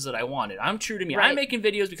the videos that I wanted. I'm true to me. I'm making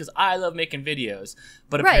videos because I love making videos.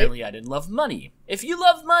 But apparently I didn't love money. If you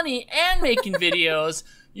love money and making videos,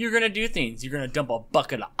 you're going to do things. You're going to dump a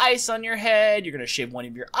bucket of ice on your head. You're going to shave one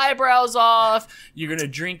of your eyebrows off. You're going to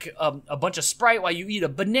drink a bunch of Sprite while you eat a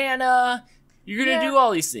banana. You're going to do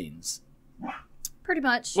all these things. Pretty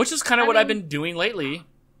much. Which is kind of what I've been doing lately.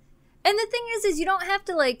 And the thing is you don't have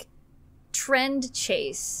to, like, trend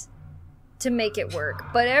chase to make it work,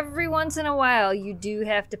 but every once in a while you do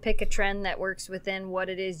have to pick a trend that works within what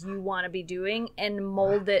it is you want to be doing and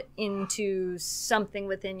mold it into something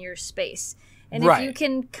within your space. And if you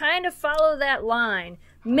can kind of follow that line,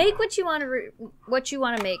 make what you want to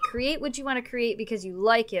make, create what you want to create because you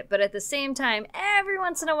like it, but at the same time, every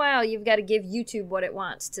once in a while you've got to give YouTube what it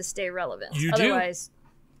wants to stay relevant.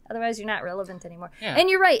 Otherwise, you're not relevant anymore. Yeah. And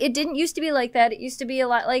you're right. It didn't used to be like that. It used to be a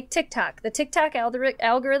lot like TikTok. The TikTok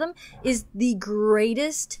algorithm is the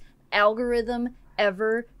greatest algorithm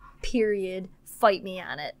ever, period. Fight me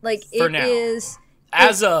on it. Like, it is...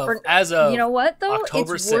 As of you know what, though?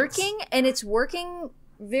 October it's working, 6th. And it's working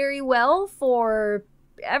very well for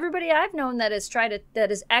everybody I've known that has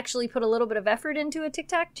actually put a little bit of effort into a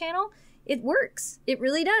TikTok channel. It works. It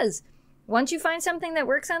really does. Once you find something that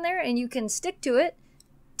works on there and you can stick to it,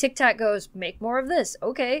 TikTok goes, make more of this.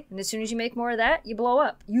 Okay. And as soon as you make more of that, you blow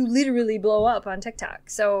up. You literally blow up on TikTok.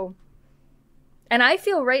 So, and I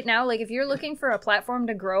feel right now, like if you're looking for a platform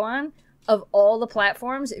to grow on, of all the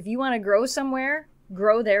platforms, if you want to grow somewhere,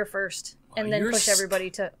 grow there first. And then push everybody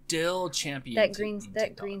to... Still champion. That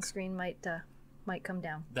green screen might come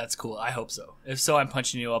down. That's cool. I hope so. If so, I'm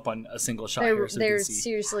punching you up on a single shot here so they're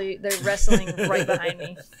seriously, they're wrestling right behind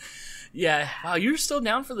me. Yeah. Wow, you're still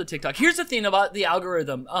down for the TikTok. Here's the thing about the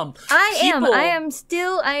algorithm. I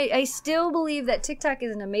still believe that TikTok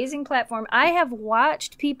is an amazing platform. I have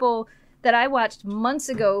watched people that I watched months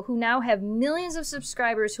ago who now have millions of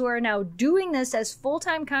subscribers who are now doing this as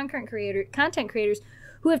full-time content creators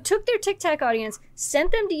who have took their TikTok audience,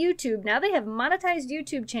 sent them to YouTube. Now they have monetized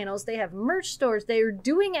YouTube channels. They have merch stores. They are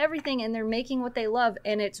doing everything and they're making what they love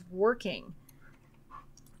and it's working.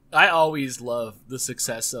 I always love the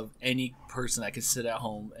success of any person that can sit at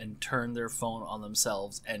home and turn their phone on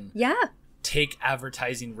themselves and take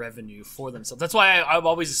advertising revenue for themselves. That's why I'm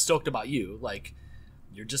always stoked about you. Like,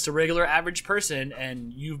 you're just a regular average person,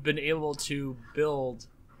 and you've been able to build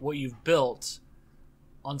what you've built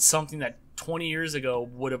on something that 20 years ago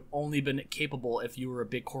would have only been capable if you were a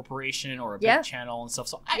big corporation or a big channel and stuff.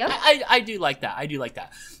 So I do like that. I do like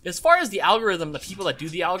that. As far as the algorithm, the people that do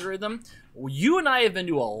the algorithm, you and I have been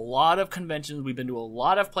to a lot of conventions. We've been to a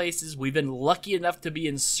lot of places. We've been lucky enough to be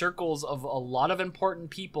in circles of a lot of important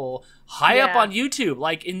people high up on YouTube,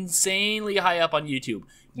 like insanely high up on YouTube.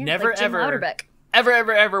 Yeah, Never like Jim ever, Lauterbeck.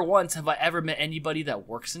 ever once have I ever met anybody that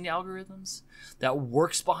works in the algorithms, that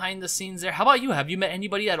works behind the scenes there. How about you? Have you met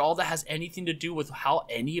anybody at all that has anything to do with how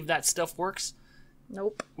any of that stuff works?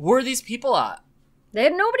 Nope. Where are these people at?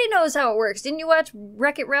 Nobody knows how it works. Didn't you watch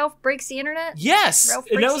Wreck-It Ralph Breaks the Internet? Yes.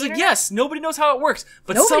 And I was like, yes, nobody knows how it works.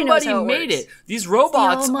 But somebody made it. These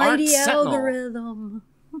robots aren't Sentinel. Algorithm.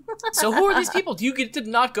 So who are these people? Do you get to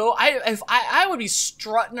not go? I would be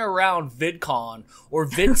strutting around VidCon or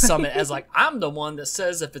VidSummit as like, I'm the one that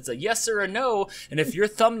says if it's a yes or a no, and if your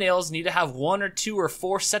thumbnails need to have 1 or 2 or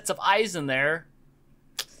 4 sets of eyes in there,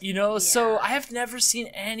 you know. So I have never seen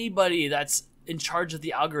anybody that's in charge of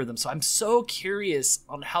the algorithm. So I'm so curious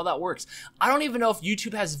on how that works. I don't even know if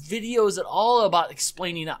YouTube has videos at all about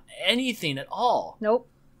explaining anything at all. Nope.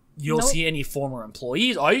 You don't see any former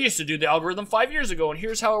employees. I used to do the algorithm 5 years ago, and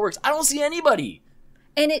here's how it works. I don't see anybody.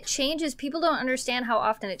 And it changes. People don't understand how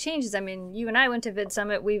often it changes. I mean, you and I went to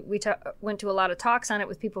VidSummit. We went to a lot of talks on it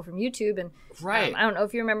with people from YouTube. And I don't know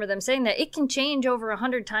if you remember them saying that. It can change over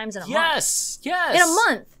 100 times in a month. Yes. In a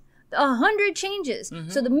month. 100 changes.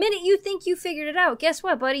 Mm-hmm. So the minute you think you figured it out, guess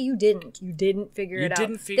what, buddy? You didn't. You didn't figure it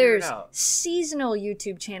out. There's seasonal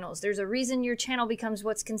YouTube channels. There's a reason your channel becomes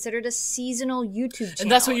what's considered a seasonal YouTube channel. And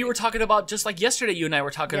that's what you were talking about just like yesterday. You and I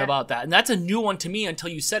were talking about that. And that's a new one to me until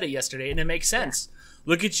you said it yesterday. And it makes sense.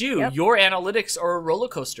 Look at you. Your analytics are a roller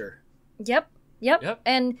coaster. Yep.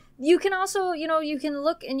 And you can also, you can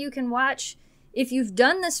look and you can watch. If you've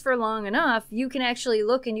done this for long enough, you can actually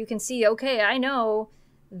look and you can see, okay, I know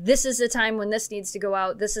this is the time when this needs to go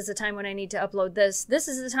out. This is the time when I need to upload this. This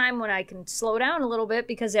is the time when I can slow down a little bit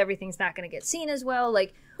because everything's not going to get seen as well.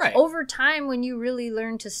 Like, over time, when you really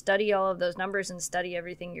learn to study all of those numbers and study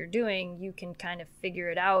everything you're doing, you can kind of figure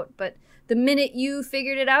it out. But the minute you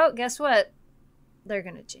figured it out, guess what? They're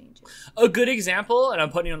going to change it. A good example, and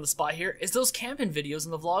I'm putting you on the spot here, is those camping videos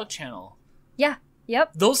on the vlog channel. Yeah.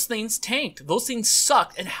 Yep. Those things tanked. Those things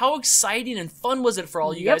sucked. And how exciting and fun was it for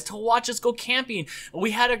all you guys to watch us go camping?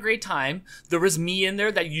 We had a great time. There was me in there.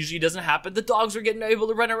 That usually doesn't happen. The dogs were getting able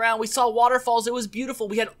to run around. We saw waterfalls. It was beautiful.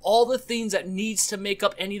 We had all the things that needs to make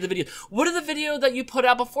up any of the videos. What are the video that you put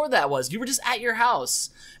out before that was? You were just at your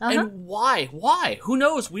house. And why? Why? Who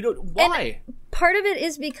knows? We don't. Why? And part of it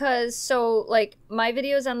is because, like, my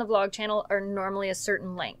videos on the vlog channel are normally a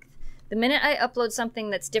certain length. The minute I upload something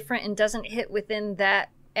that's different and doesn't hit within that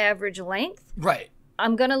average length,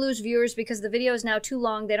 I'm going to lose viewers because the video is now too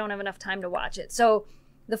long. They don't have enough time to watch it. So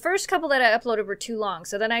the first couple that I uploaded were too long.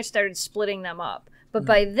 So then I started splitting them up. But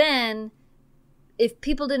by then, if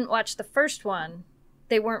people didn't watch the first one,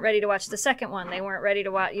 they weren't ready to watch the second one. They weren't ready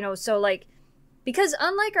to watch, so like, because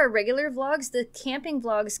unlike our regular vlogs, the camping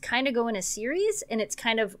vlogs kind of go in a series, and it's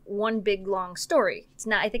kind of one big long story. It's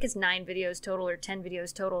not. I think it's 9 videos total or 10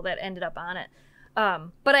 videos total that ended up on it.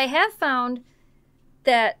 But I have found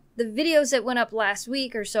that the videos that went up last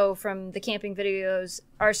week or so from the camping videos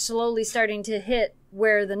are slowly starting to hit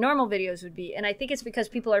where the normal videos would be. And I think it's because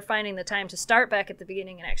people are finding the time to start back at the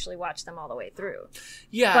beginning and actually watch them all the way through.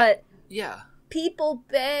 Yeah. But people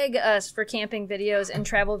beg us for camping videos and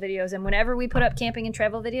travel videos, and whenever we put up camping and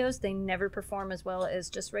travel videos, they never perform as well as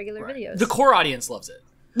just regular videos. The core audience loves it.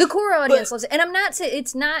 The core audience loves it, and I'm not saying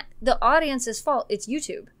it's not the audience's fault. It's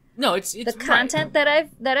YouTube. No, it's the content that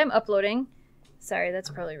I'm uploading. Sorry, that's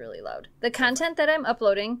probably really loud. The content that I'm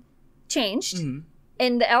uploading changed,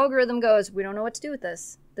 and the algorithm goes, "We don't know what to do with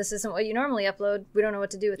this. This isn't what you normally upload. We don't know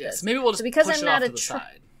what to do with this." Maybe we'll just push it off to the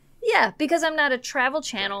side. Yeah, because I'm not a travel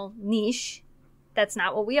channel niche. That's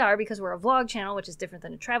not what we are, because we're a vlog channel, which is different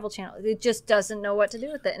than a travel channel. It just doesn't know what to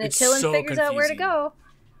do with it. And until it figures out where to go.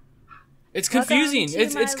 It's confusing.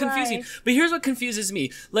 It's confusing. Life. But here's what confuses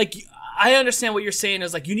me. Like, I understand what you're saying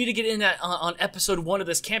is like, you need to get in that on episode 1 of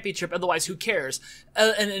this camping trip, otherwise who cares?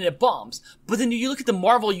 And it bombs. But then you look at the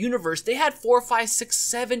Marvel universe, they had 4, 5, 6,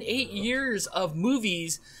 7, 8 years of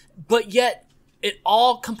movies, but yet it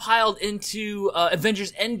all compiled into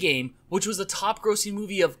Avengers Endgame, which was the top grossing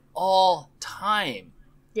movie of all time.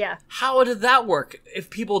 Yeah. How did that work if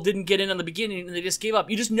people didn't get in on the beginning and they just gave up?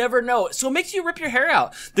 You just never know. So it makes you rip your hair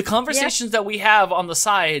out. The conversations that we have on the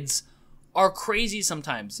sides are crazy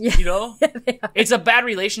sometimes, you know? It's a bad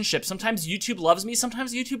relationship. Sometimes YouTube loves me.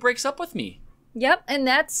 Sometimes YouTube breaks up with me. Yep. And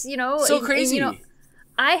that's, you know. So crazy. And, you know,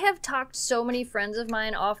 I have talked so many friends of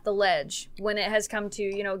mine off the ledge when it has come to,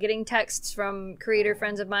 you know, getting texts from creator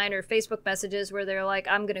friends of mine or Facebook messages where they're like,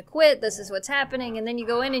 I'm going to quit. This is what's happening. And then you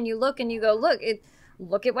go in and you look and you go,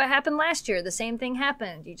 look at what happened last year. The same thing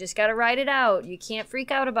happened. You just got to ride it out. You can't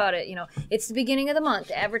freak out about it. You know, it's the beginning of the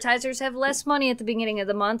month. Advertisers have less money at the beginning of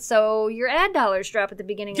the month, so your ad dollars drop at the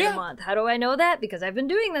beginning of the month. How do I know that? Because I've been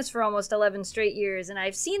doing this for almost 11 straight years, and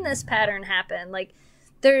I've seen this pattern happen. Like,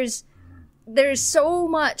 there's so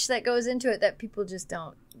much that goes into it that people just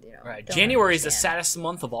don't, you know. Right. January is the saddest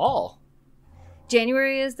month of all.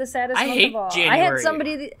 January is the saddest month of all.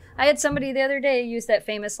 January. I had somebody the other day use that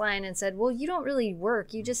famous line and said, well, you don't really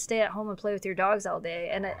work. You just stay at home and play with your dogs all day.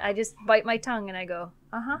 And I just bite my tongue and I go,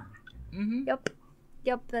 Mm-hmm.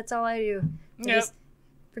 Yep, that's all I do. Yep.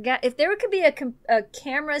 Forget if there could be a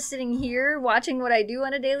camera sitting here watching what I do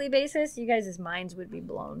on a daily basis, you guys' minds would be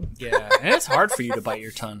blown. Yeah, and it's hard for you to bite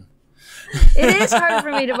your tongue. It is hard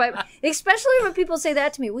for me to bite, especially when people say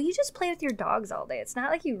that to me. Well, you just play with your dogs all day. It's not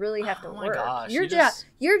like you really have to work. Gosh,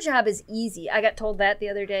 your job is easy. I got told that the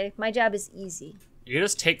other day. My job is easy. You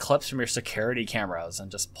just take clips from your security cameras and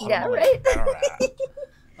just put them on. Right.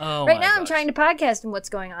 Oh, right now, I'm trying to podcast, and what's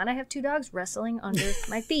going on? I have 2 dogs wrestling under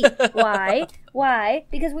my feet. Why?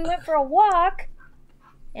 Because we went for a walk,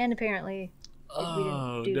 and apparently we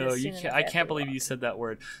didn't do this soon enough. I can't believe you said that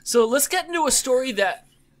word. So let's get into a story that.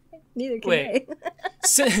 Neither can I.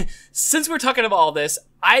 Since we're talking about all this,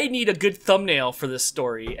 I need a good thumbnail for this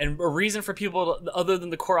story and a reason for people other than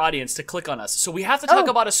the core audience to click on us. So we have to talk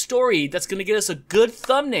about a story that's going to get us a good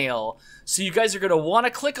thumbnail. So you guys are going to want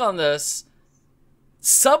to click on this.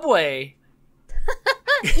 Subway.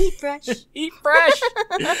 Eat fresh. Eat fresh.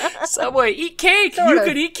 Subway. Eat cake. You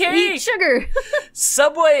could eat cake. Eat sugar.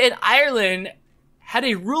 Subway in Ireland had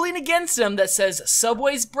a ruling against them that says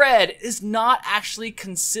Subway's bread is not actually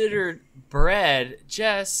considered bread.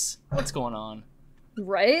 Jess, what's going on?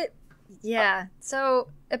 Right? Yeah. So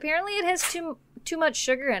apparently it has too much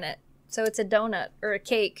sugar in it. So it's a donut or a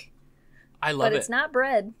cake. I love it. But it's not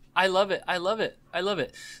bread. I love it. I love it. I love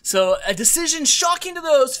it. So a decision shocking to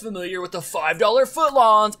those familiar with the $5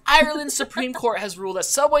 footlongs. Ireland's Supreme Court has ruled that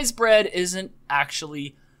Subway's bread isn't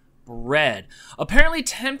actually bread. Apparently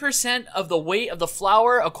 10% of the weight of the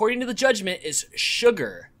flour, according to the judgment, is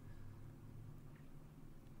sugar.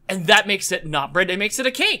 And that makes it not bread. It makes it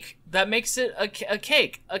a cake. That makes it a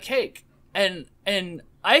cake. And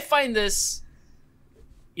I find this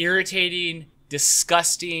irritating,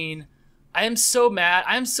 disgusting. I am so mad.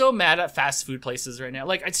 I'm so mad at fast food places right now.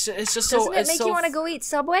 Like, it's just so... Doesn't it make you want to go eat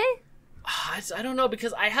Subway? I don't know,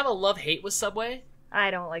 because I have a love-hate with Subway. I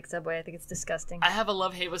don't like Subway. I think it's disgusting. I have a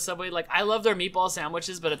love-hate with Subway. Like, I love their meatball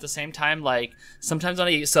sandwiches, but at the same time, like, sometimes when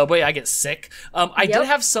I eat Subway, I get sick. I did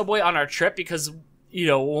have Subway on our trip because, you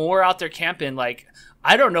know, when we're out there camping, like,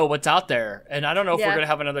 I don't know what's out there, and I don't know if we're going to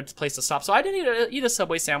have another place to stop. So I didn't eat a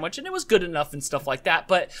Subway sandwich, and it was good enough and stuff like that.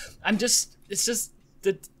 But it's just,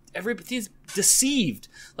 everybody's deceived.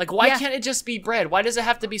 Like, why can't it just be bread? Why does it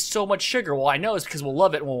have to be so much sugar? Well, I know it's because we'll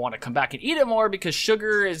love it and we'll want to come back and eat it more because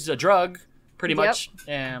sugar is a drug. Pretty much.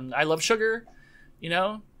 And I love sugar, you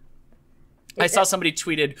know? I saw somebody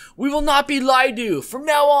tweeted, "We will not be lied to. From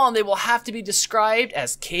now on, they will have to be described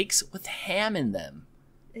as cakes with ham in them."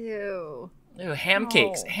 Ew. Ham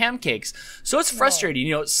cakes. So it's frustrating.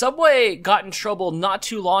 You know, Subway got in trouble not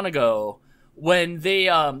too long ago when they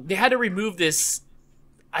had to remove this,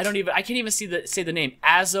 I can't even say the name,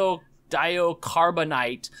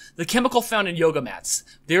 azodicarbonate, the chemical found in yoga mats.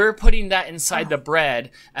 They were putting that inside the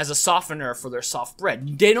bread as a softener for their soft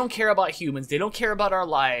bread. They don't care about humans. They don't care about our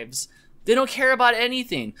lives. They don't care about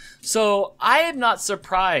anything. So I am not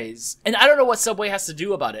surprised. And I don't know what Subway has to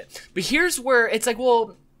do about it. But here's where it's like,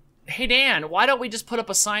 well, hey, Dan, why don't we just put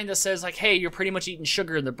up a sign that says, like, hey, you're pretty much eating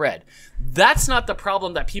sugar in the bread? That's not the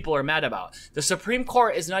problem that people are mad about. The Supreme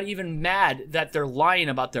Court is not even mad that they're lying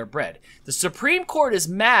about their bread. The Supreme Court is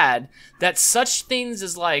mad that such things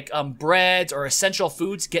as, like, breads or essential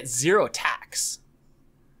foods get zero tax.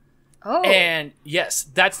 Oh. And, yes,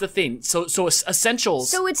 that's the thing. So essentials...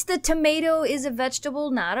 So it's the tomato is a vegetable,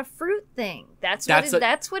 not a fruit thing. That's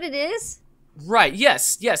what it is? Right.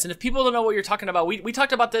 Yes. And if people don't know what you're talking about, we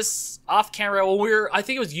talked about this off camera when I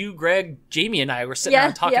think it was you, Greg, Jamie, and I were sitting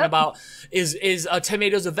around talking about is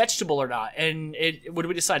tomatoes a vegetable or not? And what did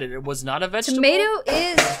we decide? It was not a vegetable. Tomato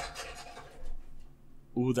is.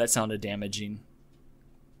 Ooh, that sounded damaging.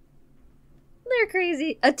 are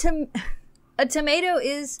crazy. A tomato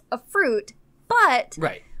is a fruit, but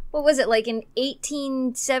right. What was it, like in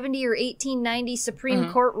 1870 or 1890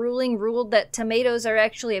 Supreme Court ruled that tomatoes are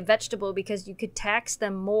actually a vegetable because you could tax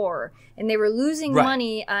them more. And they were losing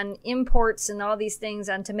money on imports and all these things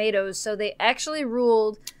on tomatoes. So they actually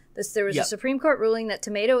ruled this. There was a Supreme Court ruling that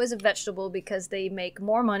tomato is a vegetable because they make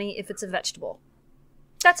more money if it's a vegetable.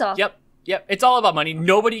 That's all. Yep, it's all about money.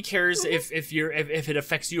 Nobody cares if it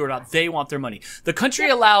affects you or not. They want their money. The country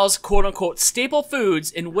allows quote unquote staple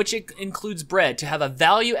foods, in which it includes bread, to have a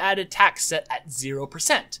value added tax set at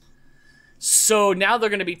 0%. So now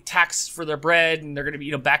they're going to be taxed for their bread, and they're going to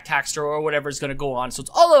be back taxed or whatever is going to go on. So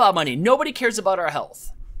it's all about money. Nobody cares about our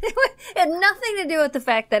health. It had nothing to do with the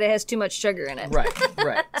fact that it has too much sugar in it.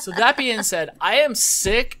 Right. So that being said, I am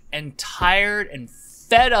sick and tired and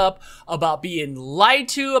fed up about being lied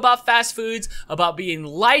to about fast foods, about being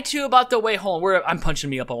lied to about the way home. I'm punching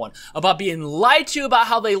me up on one. About being lied to about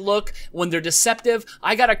how they look when they're deceptive.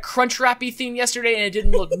 I got a Crunch Wrappy thing yesterday and it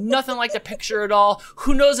didn't look nothing like the picture at all.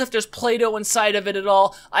 Who knows if there's Play-Doh inside of it at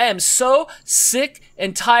all. I am so sick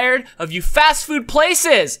and tired of you fast food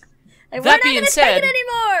places. And that being said, take it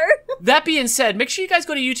anymore. That being said, make sure you guys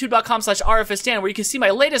go to youtube.com/rfsdan where you can see my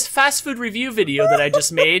latest fast food review video that I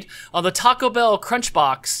just made on the Taco Bell Crunch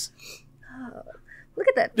Box. Oh, look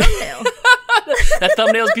at that thumbnail. That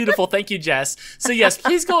thumbnail is beautiful. Thank you, Jess. So yes,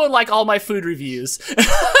 please go and like all my food reviews.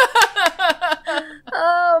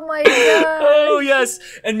 Oh my god. Oh yes.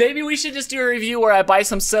 And maybe we should just do a review where I buy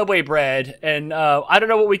some Subway bread and I don't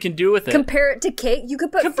know what we can do with it. Compare it to cake. You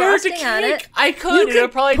could put frosting on it. I could. It'll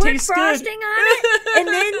probably taste good. Put frosting on it, and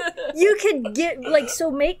then you could get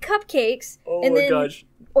make cupcakes. Oh and my then, gosh.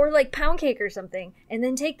 Or like pound cake or something, and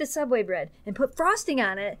then take the Subway bread and put frosting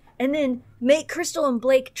on it, and then make Crystal and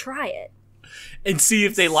Blake try it. And see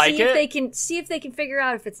if they like it. See if they can figure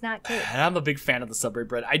out if it's not cake. And I'm a big fan of the Subway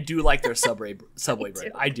bread. I do like their Subway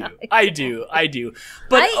bread. I do.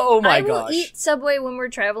 But oh my gosh. I will eat Subway when we're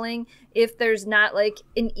traveling if there's not like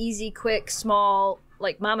an easy, quick, small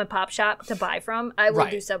like mom and pop shop to buy from. I will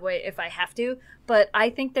do Subway if I have to. But I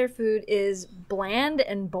think their food is bland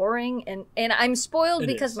and boring, and I'm spoiled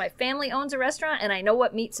because my family owns a restaurant and I know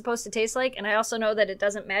what meat's supposed to taste like, and I also know that it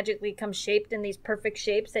doesn't magically come shaped in these perfect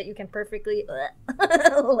shapes that you can perfectly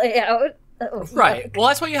lay out. Right. Well,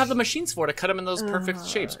 that's what you have the machines for, to cut them in those perfect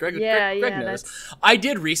shapes. Greg knows. I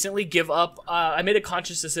did recently give up. I made a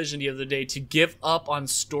conscious decision the other day to give up on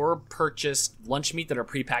store-purchased lunch meat that are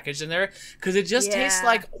prepackaged in there because it just tastes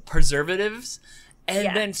like preservatives.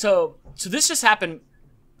 And then so this just happened,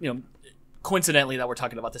 coincidentally that we're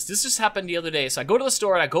talking about this. This just happened the other day. So I go to the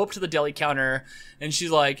store and I go up to the deli counter and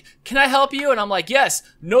she's like, "Can I help you?" And I'm like, "Yes.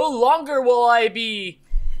 No longer will I be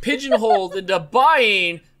pigeonholed into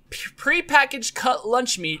buying prepackaged cut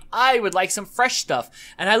lunch meat. I would like some fresh stuff."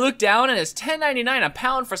 And I look down and it's $10.99 a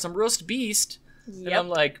pound for some roast beast. Yep. And I'm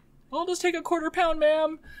like, "I'll just take a quarter pound,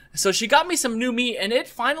 ma'am." So she got me some new meat and it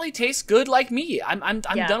finally tastes good like meat. I'm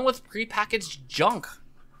done with prepackaged junk.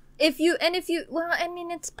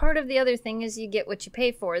 It's part of the other thing is you get what you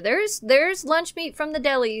pay for. There's lunch meat from the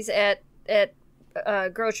delis at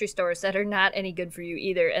grocery stores that are not any good for you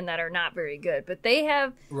either, and that are not very good. But they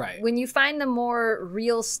have, when you find the more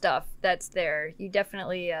real stuff that's there, you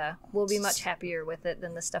definitely will be much happier with it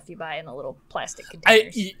than the stuff you buy in a little plastic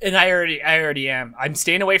container. I already am. I'm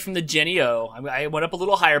staying away from the Jenny O. I went up a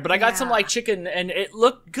little higher, but I got some like chicken, and it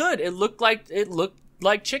looked good. It looked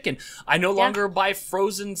like chicken. I no longer buy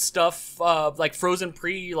frozen stuff, like frozen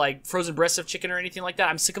breasts of chicken or anything like that.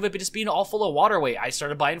 I'm sick of it just being all full of water weight. I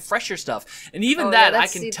started buying fresher stuff. And even I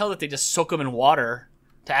can tell that they just soak them in water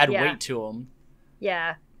to add weight to them.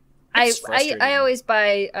 Yeah. I always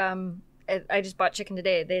buy, I just bought chicken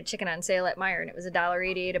today. They had chicken on sale at Meijer and it was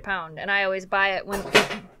 $1.88 a pound. And I always buy it when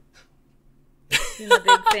in the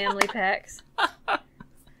big family packs.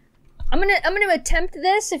 I'm gonna attempt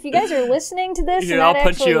this. If you guys are listening to this and not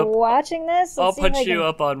actually watching this, I'll punch you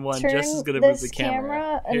up on one. Jess is gonna move the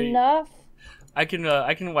camera enough. I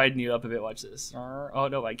can widen you up a bit. Watch this. Oh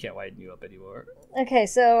no, I can't widen you up anymore. Okay,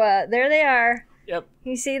 so there they are. Yep.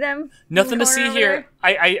 You see them? Nothing to see here.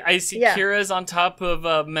 I see Kira's on top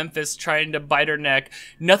of Memphis trying to bite her neck.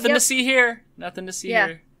 Nothing to see here. Nothing to see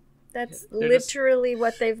here. That's literally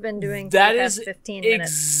what they've been doing for the past 15 minutes.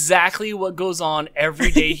 Exactly what goes on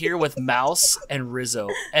every day here with Mouse and Rizzo.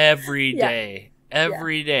 Every day.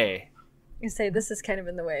 Every day. You say this is kind of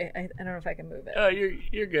in the way. I don't know if I can move it. Oh,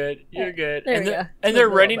 you're good. You're good. There we go. And they're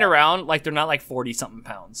running around like they're not like 40-something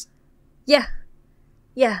pounds. Yeah.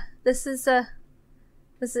 Yeah. This is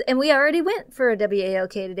and we already went for a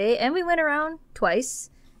WALK today, and we went around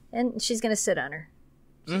twice, and she's going to sit on her.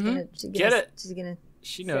 Get it? She's gonna.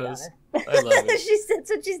 She knows. I love it. That's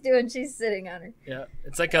what she's doing. She's sitting on her. Yeah,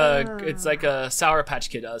 it's like a Sour Patch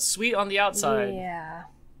Kid. Sweet on the outside. Yeah.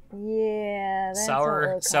 That's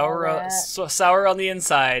sour on the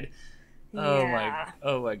inside. Yeah.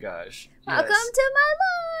 Oh my gosh. Welcome to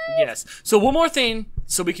my life. Yes. So one more thing,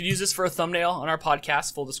 so we could use this for a thumbnail on our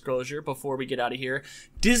podcast. Full disclosure, before we get out of here,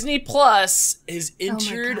 Disney Plus has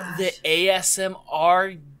entered the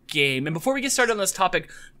ASMR game. And before we get started on this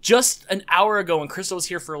topic, just an hour ago when Crystal was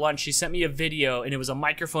here for lunch, she sent me a video, and it was a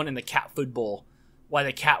microphone in the cat food bowl while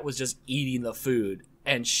the cat was just eating the food.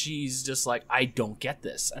 And she's just like, I don't get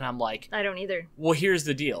this. And I'm like, I don't either. Well, here's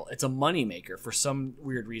the deal. It's a moneymaker for some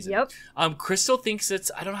weird reason. Yep. Crystal thinks it's,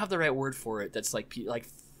 I don't have the right word for it. That's like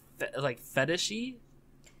fetishy.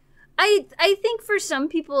 I think for some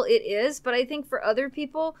people it is, but I think for other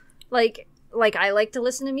people, like I like to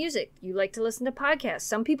listen to music. You like to listen to podcasts.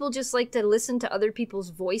 Some people just like to listen to other people's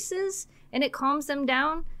voices, and it calms them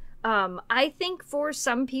down. I think for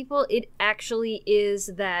some people it actually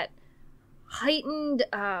is that heightened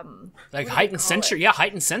heightened sensory. Yeah,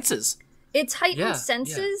 heightened senses. It's heightened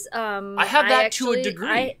senses. Yeah. I have that to a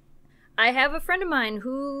degree. I have a friend of mine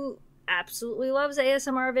who absolutely loves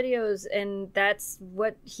ASMR videos, and that's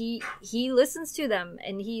what he listens to them,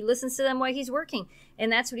 and he listens to them while he's working,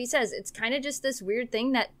 and that's what he says. It's kind of just this weird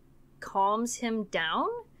thing that calms him down,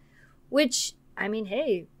 which, I mean,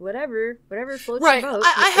 hey, whatever floats your boat.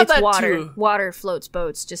 I have that water. too. Water floats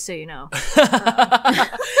boats, just so you know.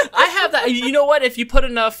 I have that. You know what? If you put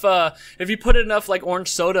enough like orange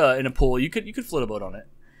soda in a pool, you could float a boat on it.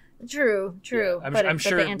 True. Yeah, I'm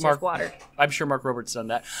sure the answer's water. I'm sure Mark Roberts done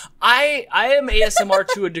that. I am ASMR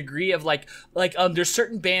to a degree of like there's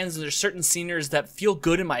certain bands and there's certain singers that feel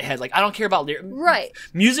good in my head. Like, I don't care about lyrics. Right.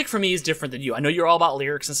 Music for me is different than you. I know you're all about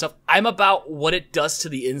lyrics and stuff. I'm about what it does to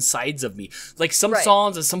the insides of me. Like some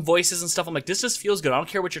songs and some voices and stuff, I'm like, this just feels good. I don't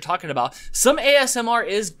care what you're talking about. Some ASMR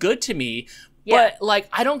is good to me. Yeah. But like,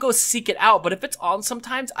 I don't go seek it out. But if it's on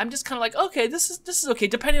sometimes, I'm just kind of like, okay, this is okay,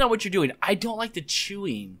 depending on what you're doing. I don't like the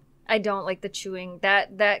chewing. I don't like the chewing.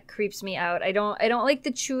 That creeps me out. I don't like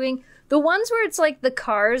the chewing. The ones where it's like the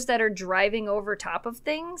cars that are driving over top of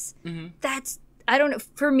things. Mm-hmm. I don't know.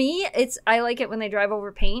 For me, I like it when they drive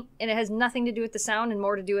over paint, and it has nothing to do with the sound and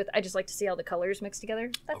more to do with, I just like to see all the colors mixed together.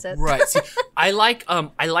 That's it. Right. See, I like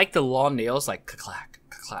the long nails, like clack.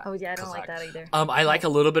 Oh yeah, I don't like that either. I like a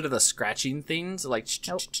little bit of the scratching things, like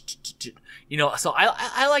you know. So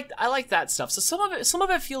I like that stuff. So some of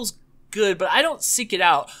it feels good, but I don't seek it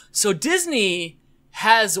out. So Disney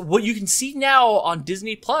has what you can see now on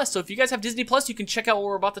Disney Plus. So if you guys have Disney Plus, you can check out what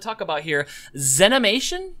we're about to talk about here.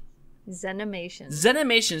 Zenimation.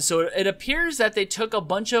 So it appears that they took a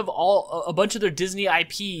bunch of their Disney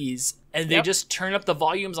IPs and they just turn up the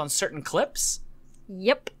volumes on certain clips.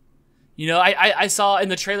 Yep. You know, I saw in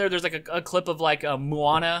the trailer there's like a clip of like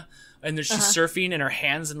Moana, and she's surfing and her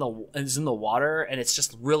hands is in the water, and it's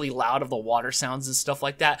just really loud of the water sounds and stuff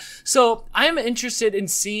like that. So I'm interested in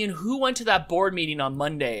seeing who went to that board meeting on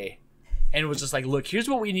Monday and was just like, look, here's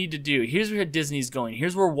what we need to do. Here's where Disney's going.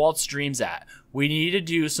 Here's where Walt's Dream's at. We need to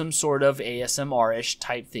do some sort of ASMR-ish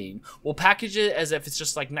type thing. We'll package it as if it's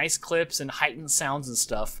just like nice clips and heightened sounds and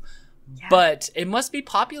stuff. Yeah. But it must be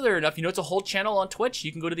popular enough. You know, it's a whole channel on Twitch.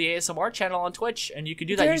 You can go to the ASMR channel on Twitch, and you can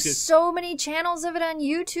do that. There's so many channels of it on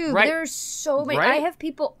YouTube. Right. There's so many. Right. I have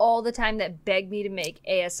people all the time that beg me to make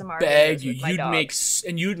ASMR videos with my dog.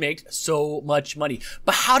 You'd make so much money.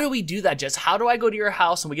 But how do we do that, Jess? How do I go to your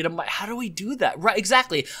house and we get how do we do that? Right,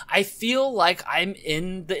 exactly. I feel like I'm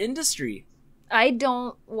in the industry. I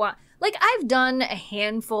don't want... Like, I've done a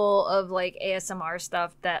handful of, like, ASMR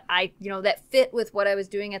stuff that that fit with what I was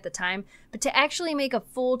doing at the time. But to actually make a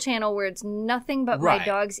full channel where it's nothing but my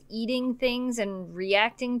dogs eating things and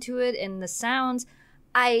reacting to it and the sounds,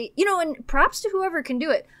 and props to whoever can do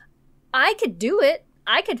it. I could do it.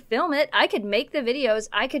 I could film it. I could make the videos.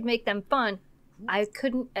 I could make them fun. I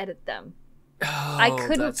couldn't edit them. Oh, I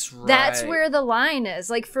couldn't. That's right. That's where the line is.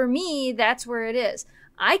 Like, for me, that's where it is.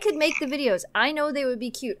 I could make the videos. I know they would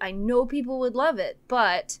be cute. I know people would love it,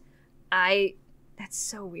 but that's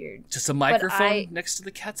so weird. Just a microphone next to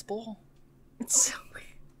the cat's bowl? It's so weird.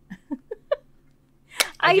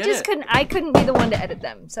 I couldn't be the one to edit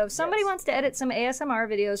them. So if somebody wants to edit some ASMR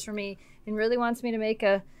videos for me and really wants me to make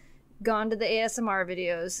gone to the ASMR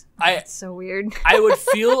videos. That's so weird. I would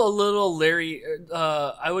feel a little Larry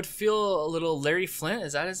Flint.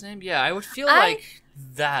 Is that his name? Yeah, I would feel like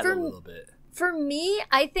that a little bit. For me,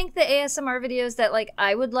 I think the ASMR videos that like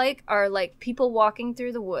I would like are like people walking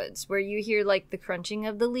through the woods where you hear like the crunching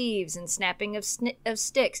of the leaves and snapping of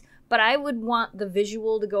sticks. But I would want the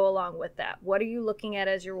visual to go along with that. What are you looking at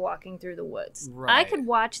as you're walking through the woods? Right. I could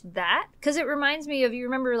watch that because it reminds me of, you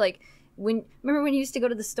remember like when you used to go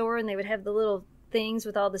to the store and they would have the little things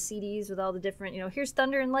with all the CDs with all the different, here's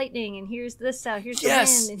thunder and lightning and here's this sound, here's the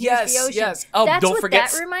wind and here's the ocean. Yes. Oh, that's don't what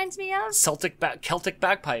forget that reminds me of. Celtic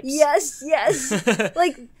bagpipes. Yes.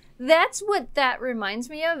 Like that's what that reminds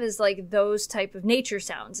me of, is like those type of nature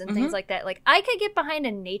sounds and things like that. Like I could get behind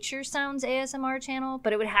a nature sounds ASMR channel,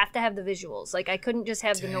 but it would have to have the visuals. Like I couldn't just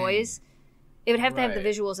have the noise. It would have to have the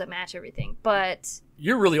visuals that match everything. But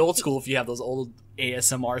you're really old school if you have those old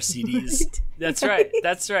ASMR CDs. That's right.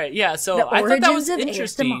 That's right. Yeah. So I thought that was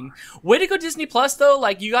interesting. ASMR. Way to go, Disney Plus, though.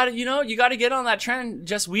 Like you got to get on that trend.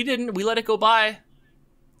 Just we let it go by.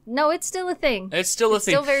 No, it's still a thing. It's still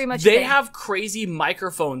still very much. They have crazy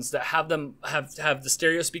microphones that have the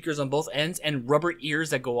stereo speakers on both ends and rubber ears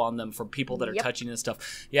that go on them for people that are touching and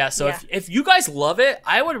stuff. Yeah. So if you guys love it,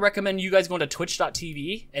 I would recommend you guys going to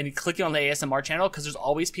twitch.tv and clicking on the ASMR channel, because there's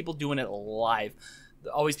always people doing it live.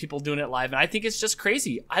 And I think it's just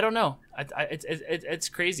crazy. I don't know. It's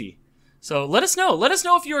crazy. So let us know. Let us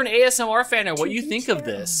know if you're an ASMR fan and what you think of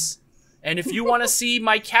this. And if you want to see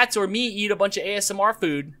my cats or me eat a bunch of ASMR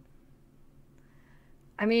food.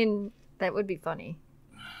 I mean, that would be funny.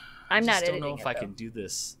 I'm not editing it. I don't know if I can do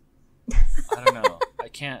this. I don't know. I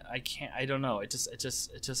can't. I don't know. It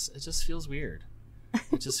just feels weird.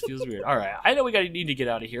 It just feels weird. All right. I know we need to get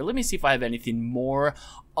out of here. Let me see if I have anything more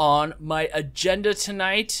on my agenda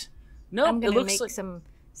tonight. No, I'm gonna make like some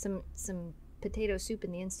potato soup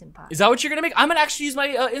in the Instant Pot. Is that what you're gonna make? I'm gonna actually use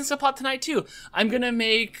my Instant Pot tonight too. I'm gonna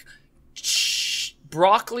make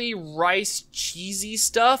broccoli, rice, cheesy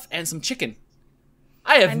stuff, and some chicken.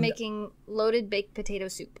 I'm making loaded baked potato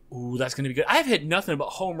soup. Ooh, that's gonna be good. I've hit nothing but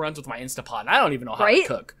home runs with my Instant Pot, and I don't even know how to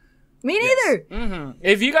cook. Me neither. Mm-hmm.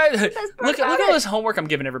 If you guys look at all this homework I'm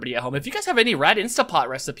giving everybody at home. If you guys have any rad Instapot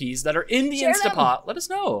recipes that are in the Instapot, let us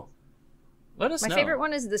know. My favorite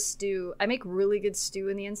one is the stew. I make really good stew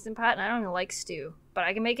in the Instant Pot, and I don't even like stew, but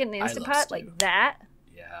I can make it in the Instant Pot like that.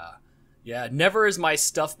 Yeah. Never has my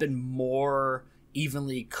stuff been more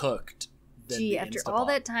evenly cooked than the after Instapot. All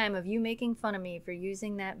that time of you making fun of me for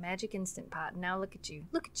using that magic Instant Pot, now look at you.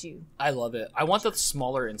 I love it. I want the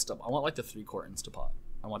smaller Instapot. I want like the 3-quart Instapot.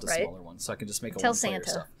 I want the smaller one so I can just make a one-player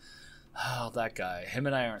stuff. Oh, that guy. Him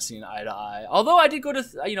and I aren't seeing eye to eye. Although I did go to,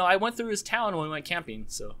 I went through his town when we went camping,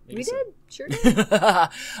 so. We did. Sure did. All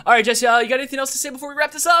right, Jesse, you got anything else to say before we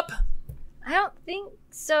wrap this up? I don't think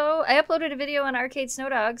so. I uploaded a video on Arcade Snow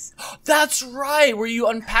Dogs. That's right, where you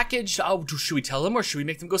unpackaged. Oh, should we tell them or should we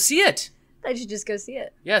make them go see it? I should just go see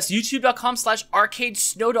it. Yes, youtube.com/Arcade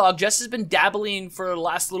Snow Dog. Jess has been dabbling for the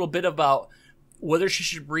last little bit about whether she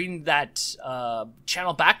should bring that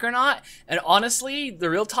channel back or not. And honestly, the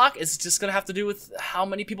real talk is just going to have to do with how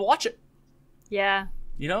many people watch it. Yeah.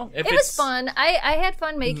 It was fun. I had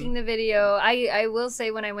fun making the video. I will say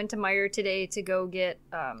when I went to Meijer today to go get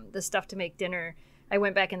the stuff to make dinner, I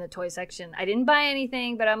went back in the toy section. I didn't buy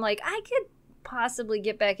anything, but I'm like, I could possibly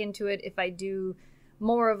get back into it if I do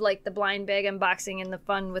more of like the blind bag unboxing and the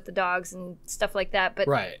fun with the dogs and stuff like that. But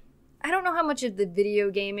I don't know how much of the video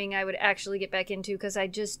gaming I would actually get back into because I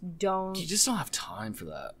just don't. You just don't have time for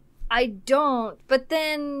that. I don't. But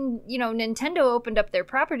then, Nintendo opened up their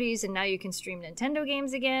properties and now you can stream Nintendo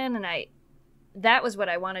games again. And that was what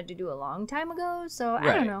I wanted to do a long time ago. So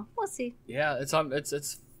I don't know. We'll see. Yeah,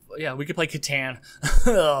 we could play Catan.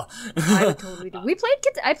 I would totally do.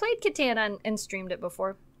 I played Catan and streamed it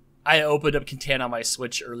before. I opened up Catan on my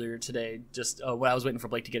Switch earlier today, just when I was waiting for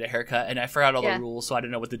Blake to get a haircut, and I forgot all the rules, so I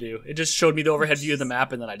didn't know what to do. It just showed me the overhead view of the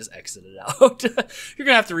map, and then I just exited out. You're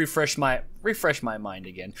gonna have to refresh my mind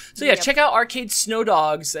again. So check out Arcade Snow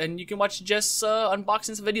Dogs, and you can watch Jess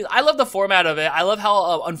unboxing some videos. I love the format of it. I love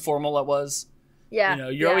how informal it was. Yeah,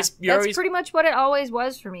 That's pretty much what it always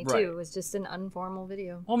was for me too. It was just an informal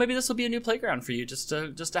video. Well, maybe this will be a new playground for you, just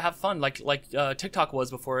to have fun, like TikTok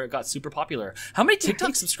was before it got super popular. How many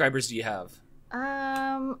TikTok subscribers do you have?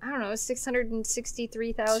 I don't know,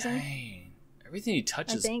 663,000. Dang, everything you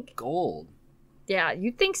touch is gold. Yeah,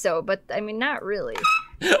 you'd think so, but I mean, not really.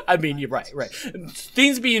 I mean, you're right.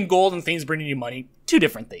 Things being gold and things bringing you money, two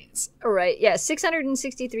different things. Right? Yeah,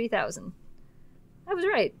 663,000. I was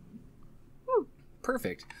right.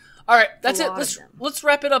 Perfect. All right, that's it. Let's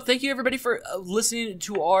wrap it up. Thank you, everybody, for listening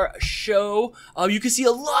to our show. You can see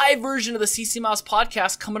a live version of the CC Mouse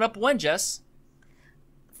podcast coming up when, Jess?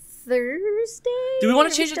 Thursday? Do we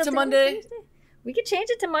want to change it to Monday? We could change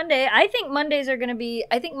it to Monday. I think Mondays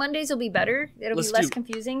will be better. It'll be less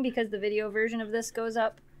confusing because the video version of this goes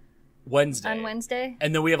up on Wednesday.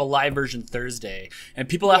 And then we have a live version Thursday. And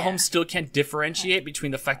people at home still can't differentiate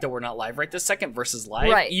between the fact that we're not live right this second versus live.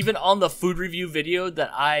 Right. Even on the food review video that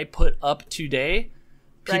I put up today,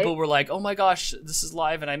 people were like, oh my gosh, this is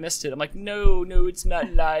live and I missed it. I'm like, no, it's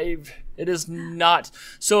not live. It is not.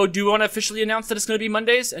 So do you want to officially announce that it's going to be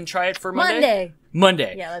Mondays and try it for Monday?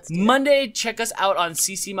 Monday. Yeah, let's do Monday, check us out on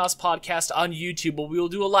CC Mouse Podcast on YouTube, but we will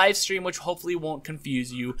do a live stream, which hopefully won't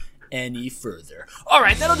confuse you any further. All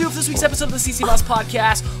right, that'll do it for this week's episode of the CC Mouse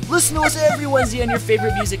Podcast. Listen to us every Wednesday on your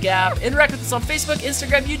favorite music app. Interact with us on Facebook,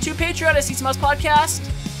 Instagram, YouTube, Patreon at CC Mouse Podcast.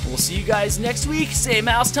 We'll see you guys next week. Same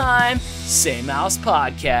mouse time, same mouse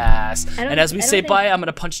podcast. And as we say bye, I'm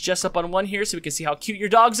gonna punch Jess up on one here so we can see how cute your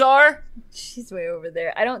dogs are. She's way over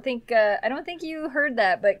there. I don't think you heard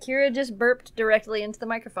that, but Kira just burped directly into the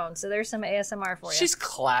microphone. So there's some ASMR for you. She's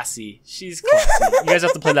classy. You guys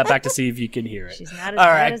have to play that back to see if you can hear it. She's not as all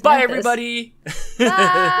bad right, as bye Memphis. Everybody.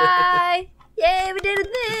 Bye. Yay, we did a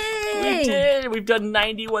thing! We did! We've done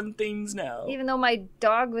 91 things now. Even though my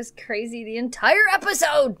dog was crazy the entire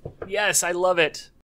episode! Yes, I love it.